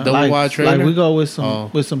families in a Yeah, double like, wide trailer. Like we go with Oh.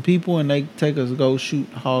 some people and they take us to go shoot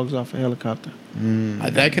hogs off a helicopter.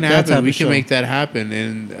 That can That happen. type We of can show. make that happen,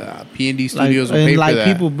 and P&D Like, Studios will and pay like for that.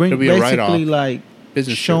 people bring It'll be a write-off. basically like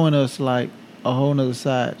Business showing us like a whole nother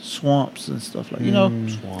side, swamps and stuff like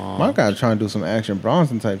Wow. My guy trying to do some Action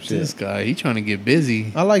Bronson type shit. This guy, he trying to get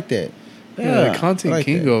busy. I like that. Yeah, the content I like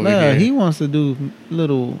king that. over Yeah, here. he wants to do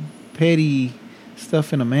little petty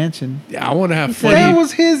stuff in a mansion. Yeah, I want to have said funny. That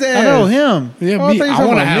was his ass. I know him. yeah, Oh, I me, thought you I talking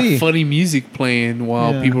want to about have me. funny music playing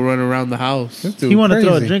while Yeah. people run around the house. This dude He want to throw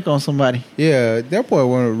a crazy. drink on somebody. Yeah, that boy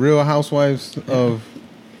one of the Real Housewives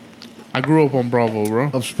I grew up on Bravo,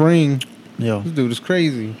 bro. of Spring. Yo, This dude is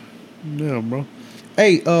crazy. Yeah, bro.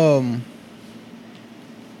 Hey,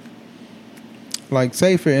 like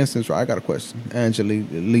say for instance, I got a question, Angela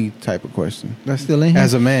Lee type of question. that's still in here.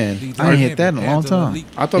 As a man, I ain't hit that in a long time.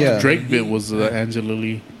 I thought Yeah. the Drake bit was Angela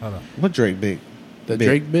Lee. what Drake big? The Bit.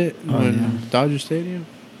 Drake bit Oh, when yeah. Dodger Stadium.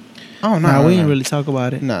 Oh no, Nah, we ain't really talk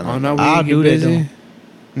about it. Nah, Oh, no, we I'll ain't get do that, busy.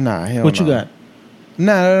 nah. Hell What you no. got?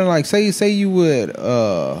 Nah, like say you would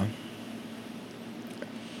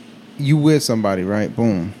you with somebody, right?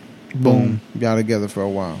 Boom. Y'all together for a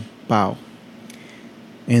while. Wow.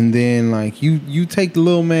 And then like you take the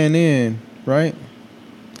little man in, right?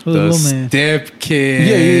 Who's The the little man? step kid.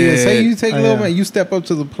 Yeah. Say you take Oh, little yeah. man, you step up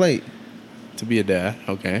to the plate. to be a dad.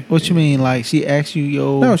 Okay. What you mean? Like she asked you,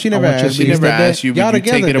 yo? No, she never I want you asked. to She be a never stepdad? asked you, Y'all but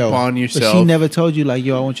you take together, it though. upon But yourself. she never told you like,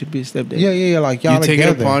 yo, I want you to be a stepdad. Yeah, like You y'all take it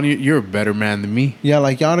together. upon you. You're a better man than me. Yeah,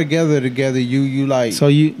 like y'all together. You like. So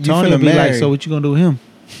you Tony finna will be like, marry. so what you gonna do with him?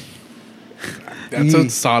 That's Yeah. a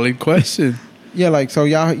solid question. Yeah, like so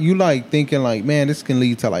y'all you like thinking like, man, this can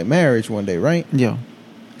lead to like marriage one day, right? Yo,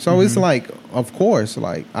 So it's like, of course,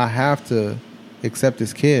 like I have to accept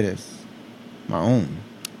this kid as my own,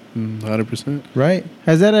 100%. right?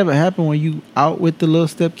 has that ever happened when you out with the little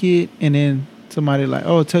step kid and then somebody like,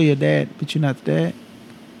 oh, tell your dad, but you're not the dad?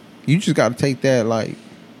 You just got to take that like.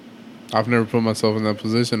 I've never put myself in that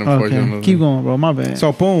position, unfortunately. Okay, keep going, bro. My bad.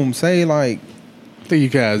 So boom, say like I think you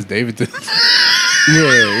can ask David this.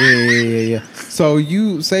 Yeah. So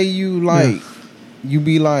you say you like, you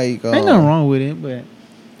be like, Ain't nothing wrong with it, but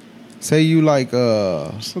say you like,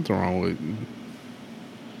 There's nothing wrong with it.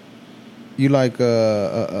 you like,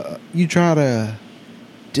 you try to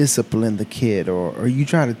discipline the kid, or you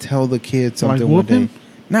try to tell the kid something whoop one him? day.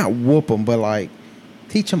 Not whoop him, but like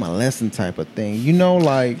teach him a lesson type of thing. You know,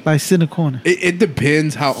 like sit in the corner. It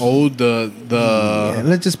depends how old the yeah,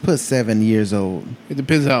 let's just put 7 years old. It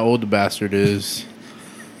depends how old the bastard is.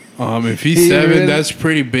 If he's He 7, really- that's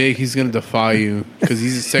pretty big. He's gonna defy you because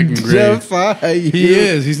he's in second grade. Defy you. He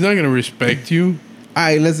is. He's not gonna respect you. All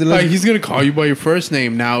right, let's Like he's gonna call you by your first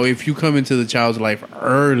name. Now, if you come into the child's life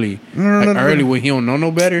early, No, early no. when he don't know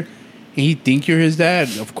no better, and he think you're his dad,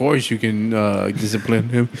 of course you can discipline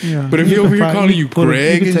him. Yeah. But if You he over can here probably- calling you you can put it- you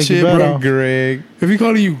Greg can and take your shit, bet bro, off. Greg. if he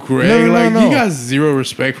calling you Greg, No, like no. he got zero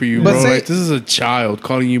respect for you, But bro. say- Like this is a child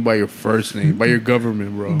calling you by your first name, by your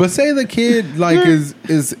government, bro. But say the kid like is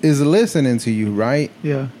listening to you, right?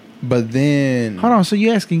 Yeah. But then Hold on. So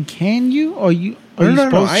you asking, can you or you? Are you no,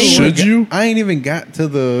 supposed I to? ain't Should even you? got, I ain't even got to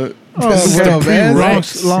the Oh, This is the okay.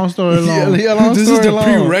 prerequisite. Long story long. Yeah, long this is story the long.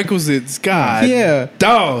 prerequisites, God. Yeah.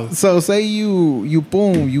 dog. So say you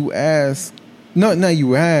boom, you ask, not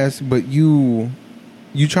you ask, but you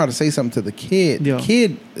try to say something to the kid. Yeah. The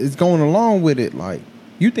kid is going along with it. Like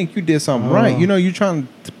you think you did something Oh. right. You know, you're trying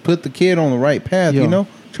to put the kid on the right path. Yeah. You know,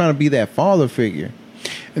 trying to be that father figure.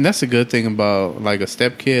 And that's a good thing about like a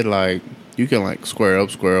step kid. Like you can like square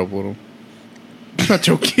up with him. It's not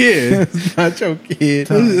your kid. It's not your kid.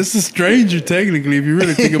 It's a stranger technically, if you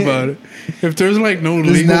really think about it. If there's like no It's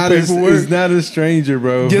legal not, paperwork, it's not a stranger,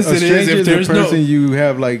 bro. Yes, a it is. stranger If there's a no- person you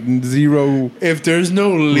have like zero. if there's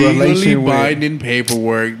no legally Relation with- binding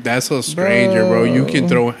paperwork, that's a stranger, bro. You can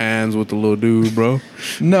throw hands with the little dude, bro.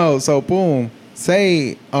 No, so boom.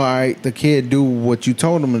 Say, all right, the kid do what you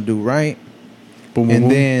told him to do, right? Boom, boom, And boom.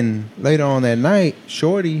 then later on that night,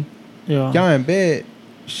 Shorty, Yeah. y'all in bed,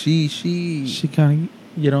 she kind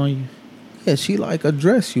of get on you. yeah, she like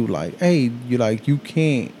address you like, hey, you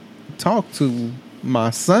can't talk to my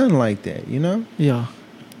son like that, you know? Yeah.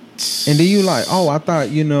 And then you like, oh, I thought,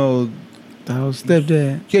 That was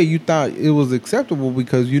stepdad. yeah, you thought it was acceptable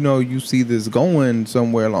because you see this going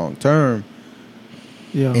somewhere long term.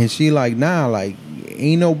 Yeah. And she like, nah, like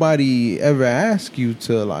ain't nobody ever asked you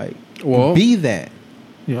to like Well- be that.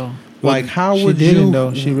 Yeah. Like how She would didn't, you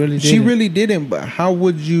though. She really She didn't. really didn't, but how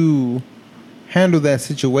would you handle that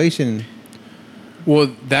situation? Well,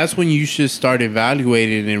 that's when you should start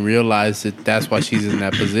evaluating and realize that that's why she's in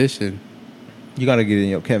that position. You gotta get in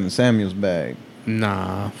your Kevin Samuels bag.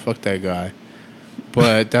 Nah, fuck that guy.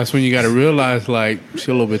 But that's when you got to realize, like, she's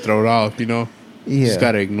a little bit thrown off, you know? Yeah. Just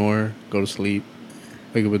got to ignore her, go to sleep,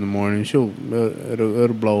 wake up in the morning. It'll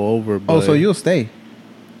blow over. But, Oh, so you'll stay.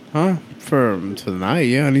 Huh? For tonight,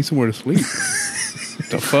 yeah, I need somewhere to sleep.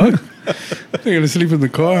 The fuck? I'm going to sleep in the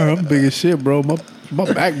car. I'm big as shit, bro.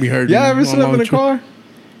 My back be hurting. Y'all ever on slept long in the trip. car?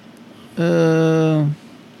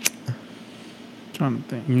 Trying to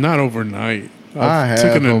think. Not overnight. I have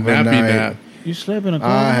taken a overnight. nappy nap. You slept in a car?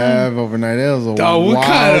 I have overnight. That was a Dog, what wild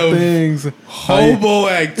kind of things. Hobo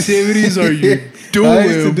activities are you doing, I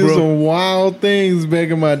used to do bro? some wild things back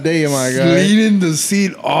in my day, my guy. Leaning the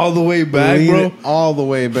seat all the way back, Leaning bro. all the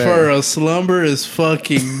way back. For a slumber is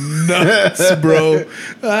fucking nuts, bro.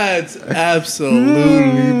 That's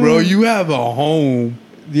absolutely, bro. You have a home.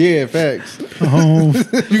 Yeah, facts. Oh.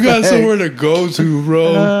 You got somewhere to go to,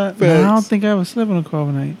 bro. No, I don't think I ever slept in a car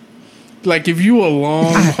overnight. Like if you a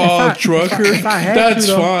long haul trucker, if I had that's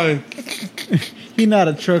to, though. fine. He not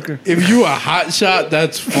a trucker. If you a hot shot,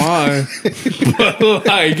 that's fine. But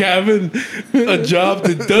like having a job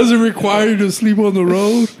that doesn't require you to sleep on the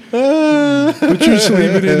road, but you're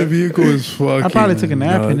sleeping in a vehicle is fucking. I probably took a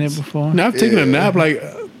nap in it nuts. before. Now I've taken a nap like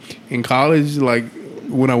in college, like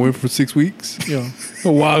when I went for 6 weeks. Yeah.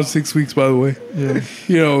 A wild 6 weeks, by the way. Yeah.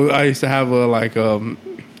 You know, I used to have a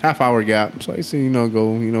half-hour gap, so I used to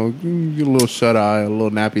go get a little shut eye, a little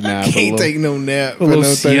nappy nap, Can't take no nap for little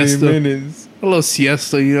no 30 siesta. minutes. a little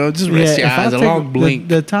siesta. Just rest your if I eyes, a take long blink.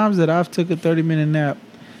 The times that I've took a 30-minute nap,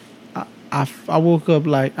 I woke up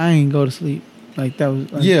like I ain't go to sleep. Like that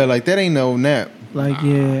was like, Yeah, like that ain't no nap. Like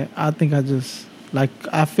yeah, I think I just like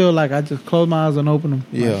I feel like I just close my eyes and open them.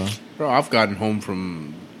 Yeah. Bro, I've gotten home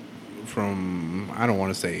from I don't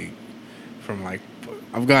want to say from like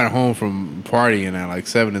I've gotten home from partying at like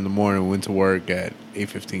 7 in the morning, went to work at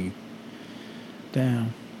 8:15.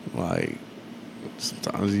 Damn. Like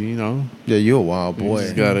sometimes Yeah, you're a wild you boy.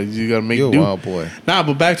 just gotta make You're a do. wild boy. Nah,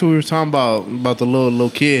 but back to what we were talking about the little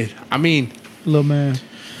kid. I mean, Little man.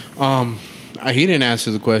 he didn't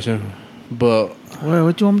answer the question, but Well,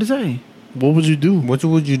 what you want me to say? What would you do? What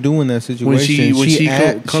would you do in that situation? When she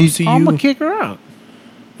comes to I'm you, gonna kick her out.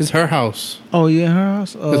 it's her house. Oh yeah, her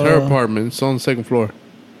house. It's her apartment. It's on the second floor.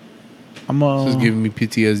 I'm This is giving me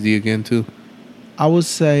PTSD again too. I would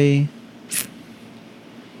say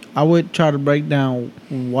I would try to break down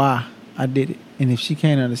why I did it, and if she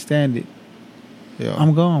can't understand it, Yeah.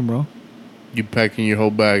 I'm gone, bro. You packing your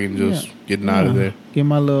whole bag and just getting out of there. Get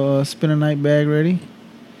my little spinner night bag ready.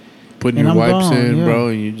 Putting And your I'm wipes gone, in, yeah. bro,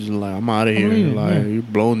 and you just like, I'm out of here. leaving, Like, yeah. you're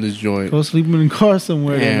blowing this joint. Go sleep in the car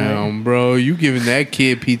somewhere. that night. Damn, bro, you giving that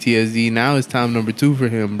kid PTSD. Now it's time number 2 for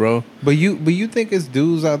him, bro. But you think it's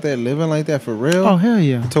dudes out there living like that for real? Oh hell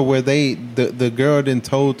yeah. To where the girl then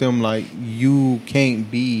told them like you can't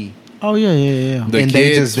be, Oh yeah. The and they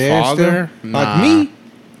kid's just there father? still. Nah. Like me,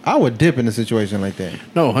 I would dip in a situation like that.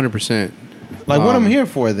 No, 100%. Like what I'm here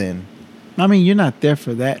for then? I mean, you're not there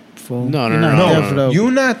for that, fool. No, no, You're no, not no, there no. for the.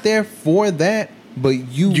 You're not there for that, but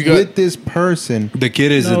you You got- with this person. The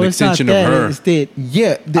kid is no, an it's not extension that. of her. It's that.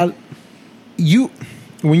 Yeah, you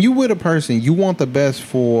when you with a person, you want the best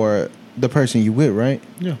for the person you with, right?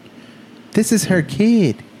 Yeah. This is her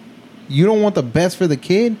kid. You don't want the best for the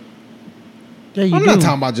kid? Yeah, you I'm do. not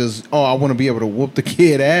talking about just, I want to be able to whoop the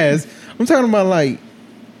kid ass. I'm talking about like,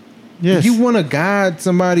 Yes. you want to guide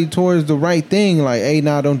somebody towards the right thing. Like, hey,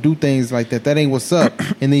 nah, don't do things like that. That ain't what's up.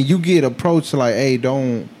 And then you get approached like, hey,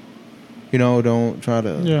 don't try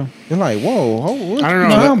to. Yeah. You're like, whoa. What I don't you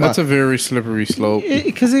know. talking That's about? a very slippery slope.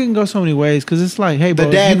 Because it can go so many ways. Because it's like, hey, bro, The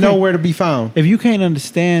if dad you can't- nowhere to be found. If you can't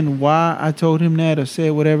understand why I told him that or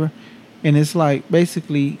said whatever, and it's like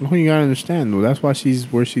basically, Well, you gotta understand, though. That's why she's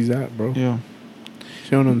where she's at, bro. yeah,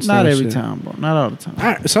 She don't understand. not every shit. time, bro, not all the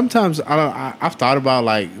time. Sometimes I've thought about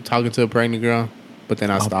like talking to a pregnant girl, but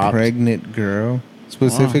then I A stopped. pregnant girl.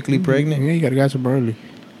 Specifically pregnant. Yeah, you gotta catch them early.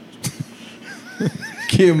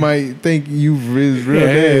 Kid might think you real Hey,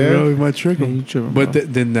 dead. bro, you might trick Yeah, him. you tripping, But bro.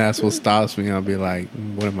 then that's what stops me. I'll be like,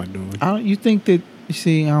 what am I doing? You think that? You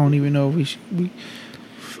see, I don't even know if we should. You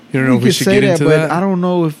don't know if we could should say get that, into but that. I don't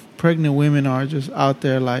know if pregnant women are just out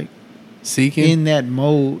there like Seeking. in that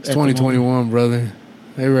mode. It's at the moment. 2021, brother.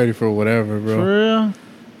 They ready for whatever, bro. For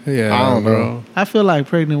real, Yeah, I don't bro. know. I feel like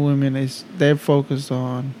pregnant women they're focused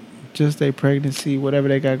on just their pregnancy, whatever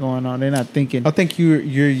they got going on. They're not thinking. I think you're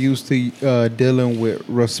used to dealing with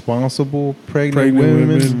responsible pregnant Pregnant women.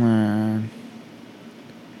 women. Man,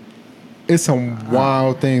 It's some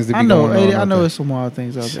wild things to be I know. going on. I out know there. it's some wild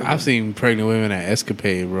things out there. I've seen pregnant women at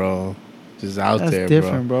Escapade, bro. Just out That's there,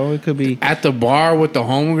 different, bro. It could be At the bar with the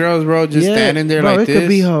homegirls, bro, just standing there bro, like it this. could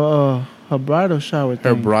be her bridal shower.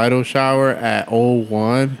 Her thing. bridal shower at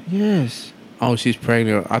 01. Yes, Oh, she's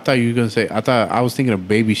pregnant. I thought you were gonna say. I was thinking of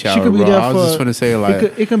baby shower, she could be bro. there I for. was just gonna say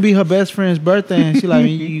like. it can be her best friend's birthday, and she like,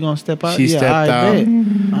 you gonna step out? She yeah, stepped I out. bet.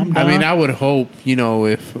 I'm I mean, down. I would hope,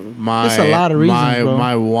 if my It's a lot of reasons, bro.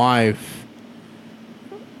 my wife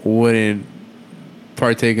wouldn't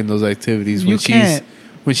partake in those activities You can't.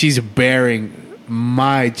 when she's bearing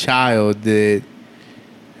my child. That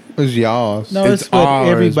It's y'all's. No, It's it's what ours,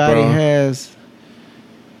 everybody bro. has.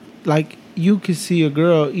 Like you could see a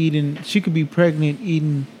girl eating. She could be pregnant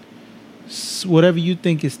eating whatever you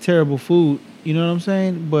think is terrible food. You know what I'm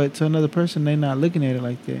saying? But to another person, they're not looking at it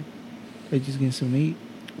like that. They just getting something to eat.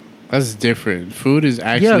 that's different. Food is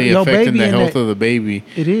actually your affecting baby the and health that- of the baby.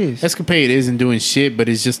 It is. Escapade isn't doing shit, but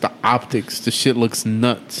it's just the optics. The shit looks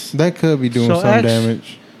nuts. That could be doing So some act-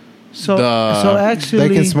 damage. So The- so actually,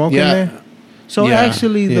 They can smoke Yeah. in there. So Yeah.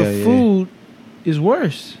 actually, Yeah, the yeah. food is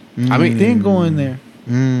worse. I mean, Then go in there.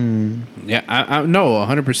 Yeah, I no,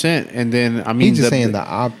 100%. And then I mean, He's just saying the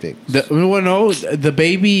optics. Well, no, the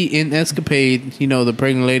baby in Escapade, the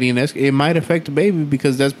pregnant lady in Escapade, it might affect the baby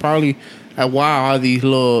because that's probably why all these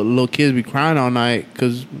little kids be crying all night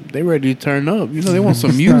because they ready to turn up. They want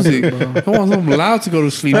some music. They want something loud to go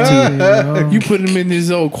to sleep to. You put them in this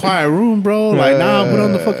old quiet room, bro. Like, nah, put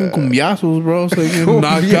on the fucking cumbiazos, bro, so you can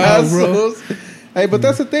knock out, bro. Hey, but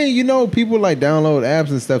that's the thing, people like download apps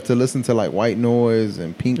and stuff to listen to like white noise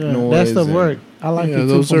and pink Yeah, noise. that's the and- work. I like Yeah, it too.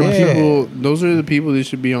 those for are my- Yeah. people. Those are the people that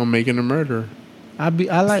should be on Making a Murder. I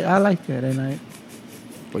like that at night.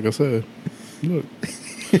 Like I said, look,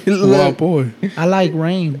 wild boy. I like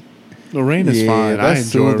rain. The rain is Yeah, fine. I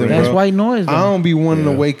that's enjoy soothing, rain. That's bro. white noise. Though. I don't be wanting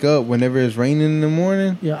Yeah. to wake up whenever it's raining in the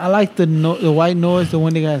morning. Yeah, I like the white noise. The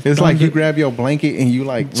one that got. It's like you thunder. grab your blanket and you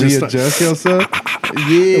like Just readjust yourself.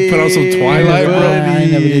 Yeah, Put on some Twilight, bro. I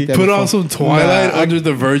ain't never did that Put before. on some Twilight Nah, I- under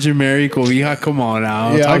the Virgin Mary Cobija. Come on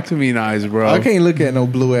now. Yeah, Talk I- to me nice, bro. I can't look at no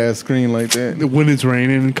blue ass screen like that. When it's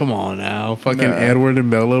raining, come on now. Fucking Nah. Edward and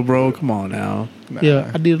Bella, bro. Come on now. Nah. Yeah,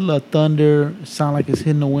 I did a little thunder. Sound like it's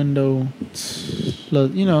hitting the window.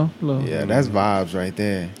 Little, you know, little. Yeah, that's vibes right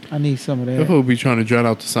there. I need some of That that. fool be trying to drown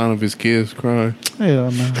out the sound of his kids crying.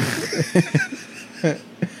 Hell no.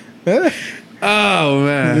 Oh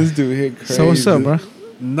man. This dude hit crazy. So what's up, bro?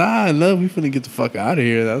 Nah, no, we finna get the fuck out of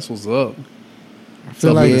here. That's what's up. I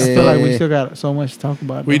feel Yeah. like we still got so much to talk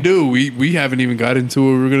about. We though. do. We haven't even got into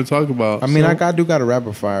what we were gonna talk about. I mean, So- I do got a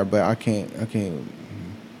rapid fire, but I can't. It can't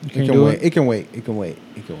can do wait. it? It can wait. It can wait.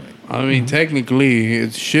 It can wait. I mean, technically,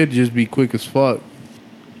 it should just be quick as fuck.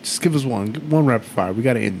 Just give us one rapid fire. We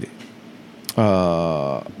gotta end it.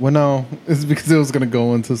 Well, no, it's because it was gonna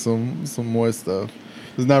go into some more stuff.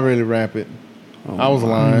 It's not really rapid. Oh I was my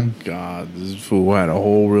lying. God, this fool had a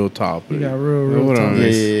whole real topic. You got real Hold on,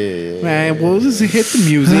 topic. Yeah. man. Well, let's hit the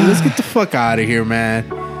music. Let's get the fuck out of here, man.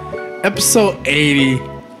 Episode 80.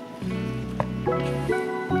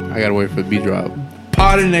 I gotta wait for the beat drop.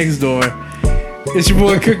 Party next door. It's your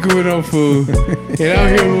boy Cuckoo with No Food. And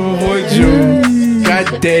I'm here with my boy June.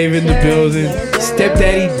 Got Dave in the building.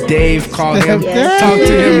 Stepdaddy Dave. Call him. Talk to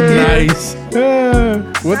him nice.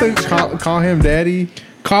 What they call him, Daddy?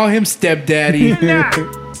 Call him Stepdaddy.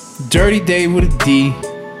 Dirty Dave with a D.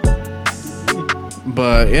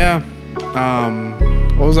 But yeah.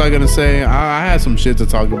 What was I gonna say? I had some shit to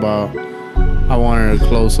talk about. I wanted to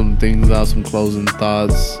close some things out, some closing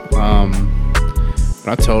thoughts.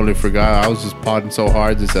 But I totally forgot. I was just potting so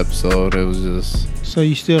hard this episode. It was just So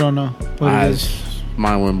you still don't know what it is?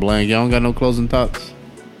 mine went blank. Y'all don't got no closing thoughts.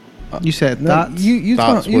 You said No, thoughts. you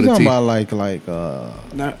Thoughts talking with a about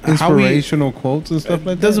T. inspirational quotes and stuff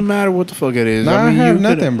like It that? doesn't matter what the fuck it is. Nah, I have you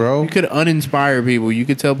could- nothing, bro. You could uninspire people. You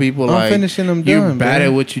could tell people I'm like finishing them you're done, bad bro.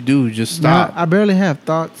 at what you do. Just Nah, stop. I barely have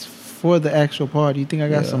thoughts for the actual part. You think I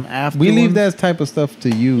got Yeah. some after? We leave ones? that type of stuff to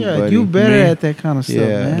you. Yeah, buddy. you better Me? at that kind of stuff,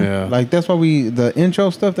 Yeah. man. Yeah. Like that's why the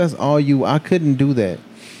intro stuff. That's all you. I couldn't do that.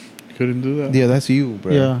 Couldn't do that. Yeah, that's you,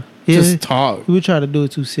 bro. Yeah. Just Yeah. talk, We would try to do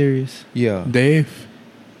it too serious. Yeah. Dave.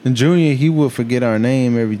 And Junior, he would forget our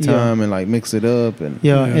name every Yeah. time and like mix it up and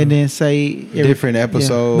Yeah, Yeah. and then say different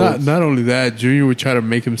episodes. Not only that, Junior would try to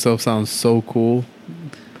make himself sound so cool.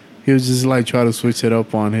 He was just like try to switch it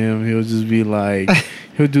up on him. He'll just be like,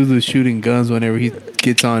 he'll do the shooting guns whenever he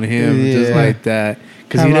gets on him, just Yeah. like that.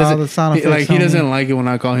 Because Have he all doesn't the sound he, effects he on doesn't him. like it when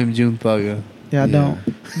I call him June Thugger. Yeah, I Yeah. don't.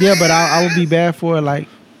 Yeah, but I would be bad for it. Like,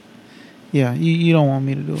 yeah, you don't want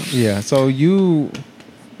me to do it. Yeah. So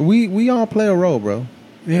we all play a role, bro.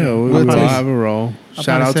 Yeah, we We'll all take- have a role. I'm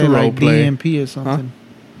Shout about out say to role like play. DMP or something.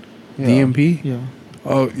 Yeah. DMP. Yeah.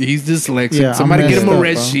 Oh, he's dyslexic. Yeah, I'm Somebody get him messed a up,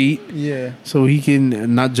 red bro. sheet Yeah. so he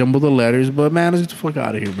can not jumble the letters. But man, let's get the fuck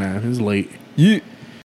out of here, man. It's late.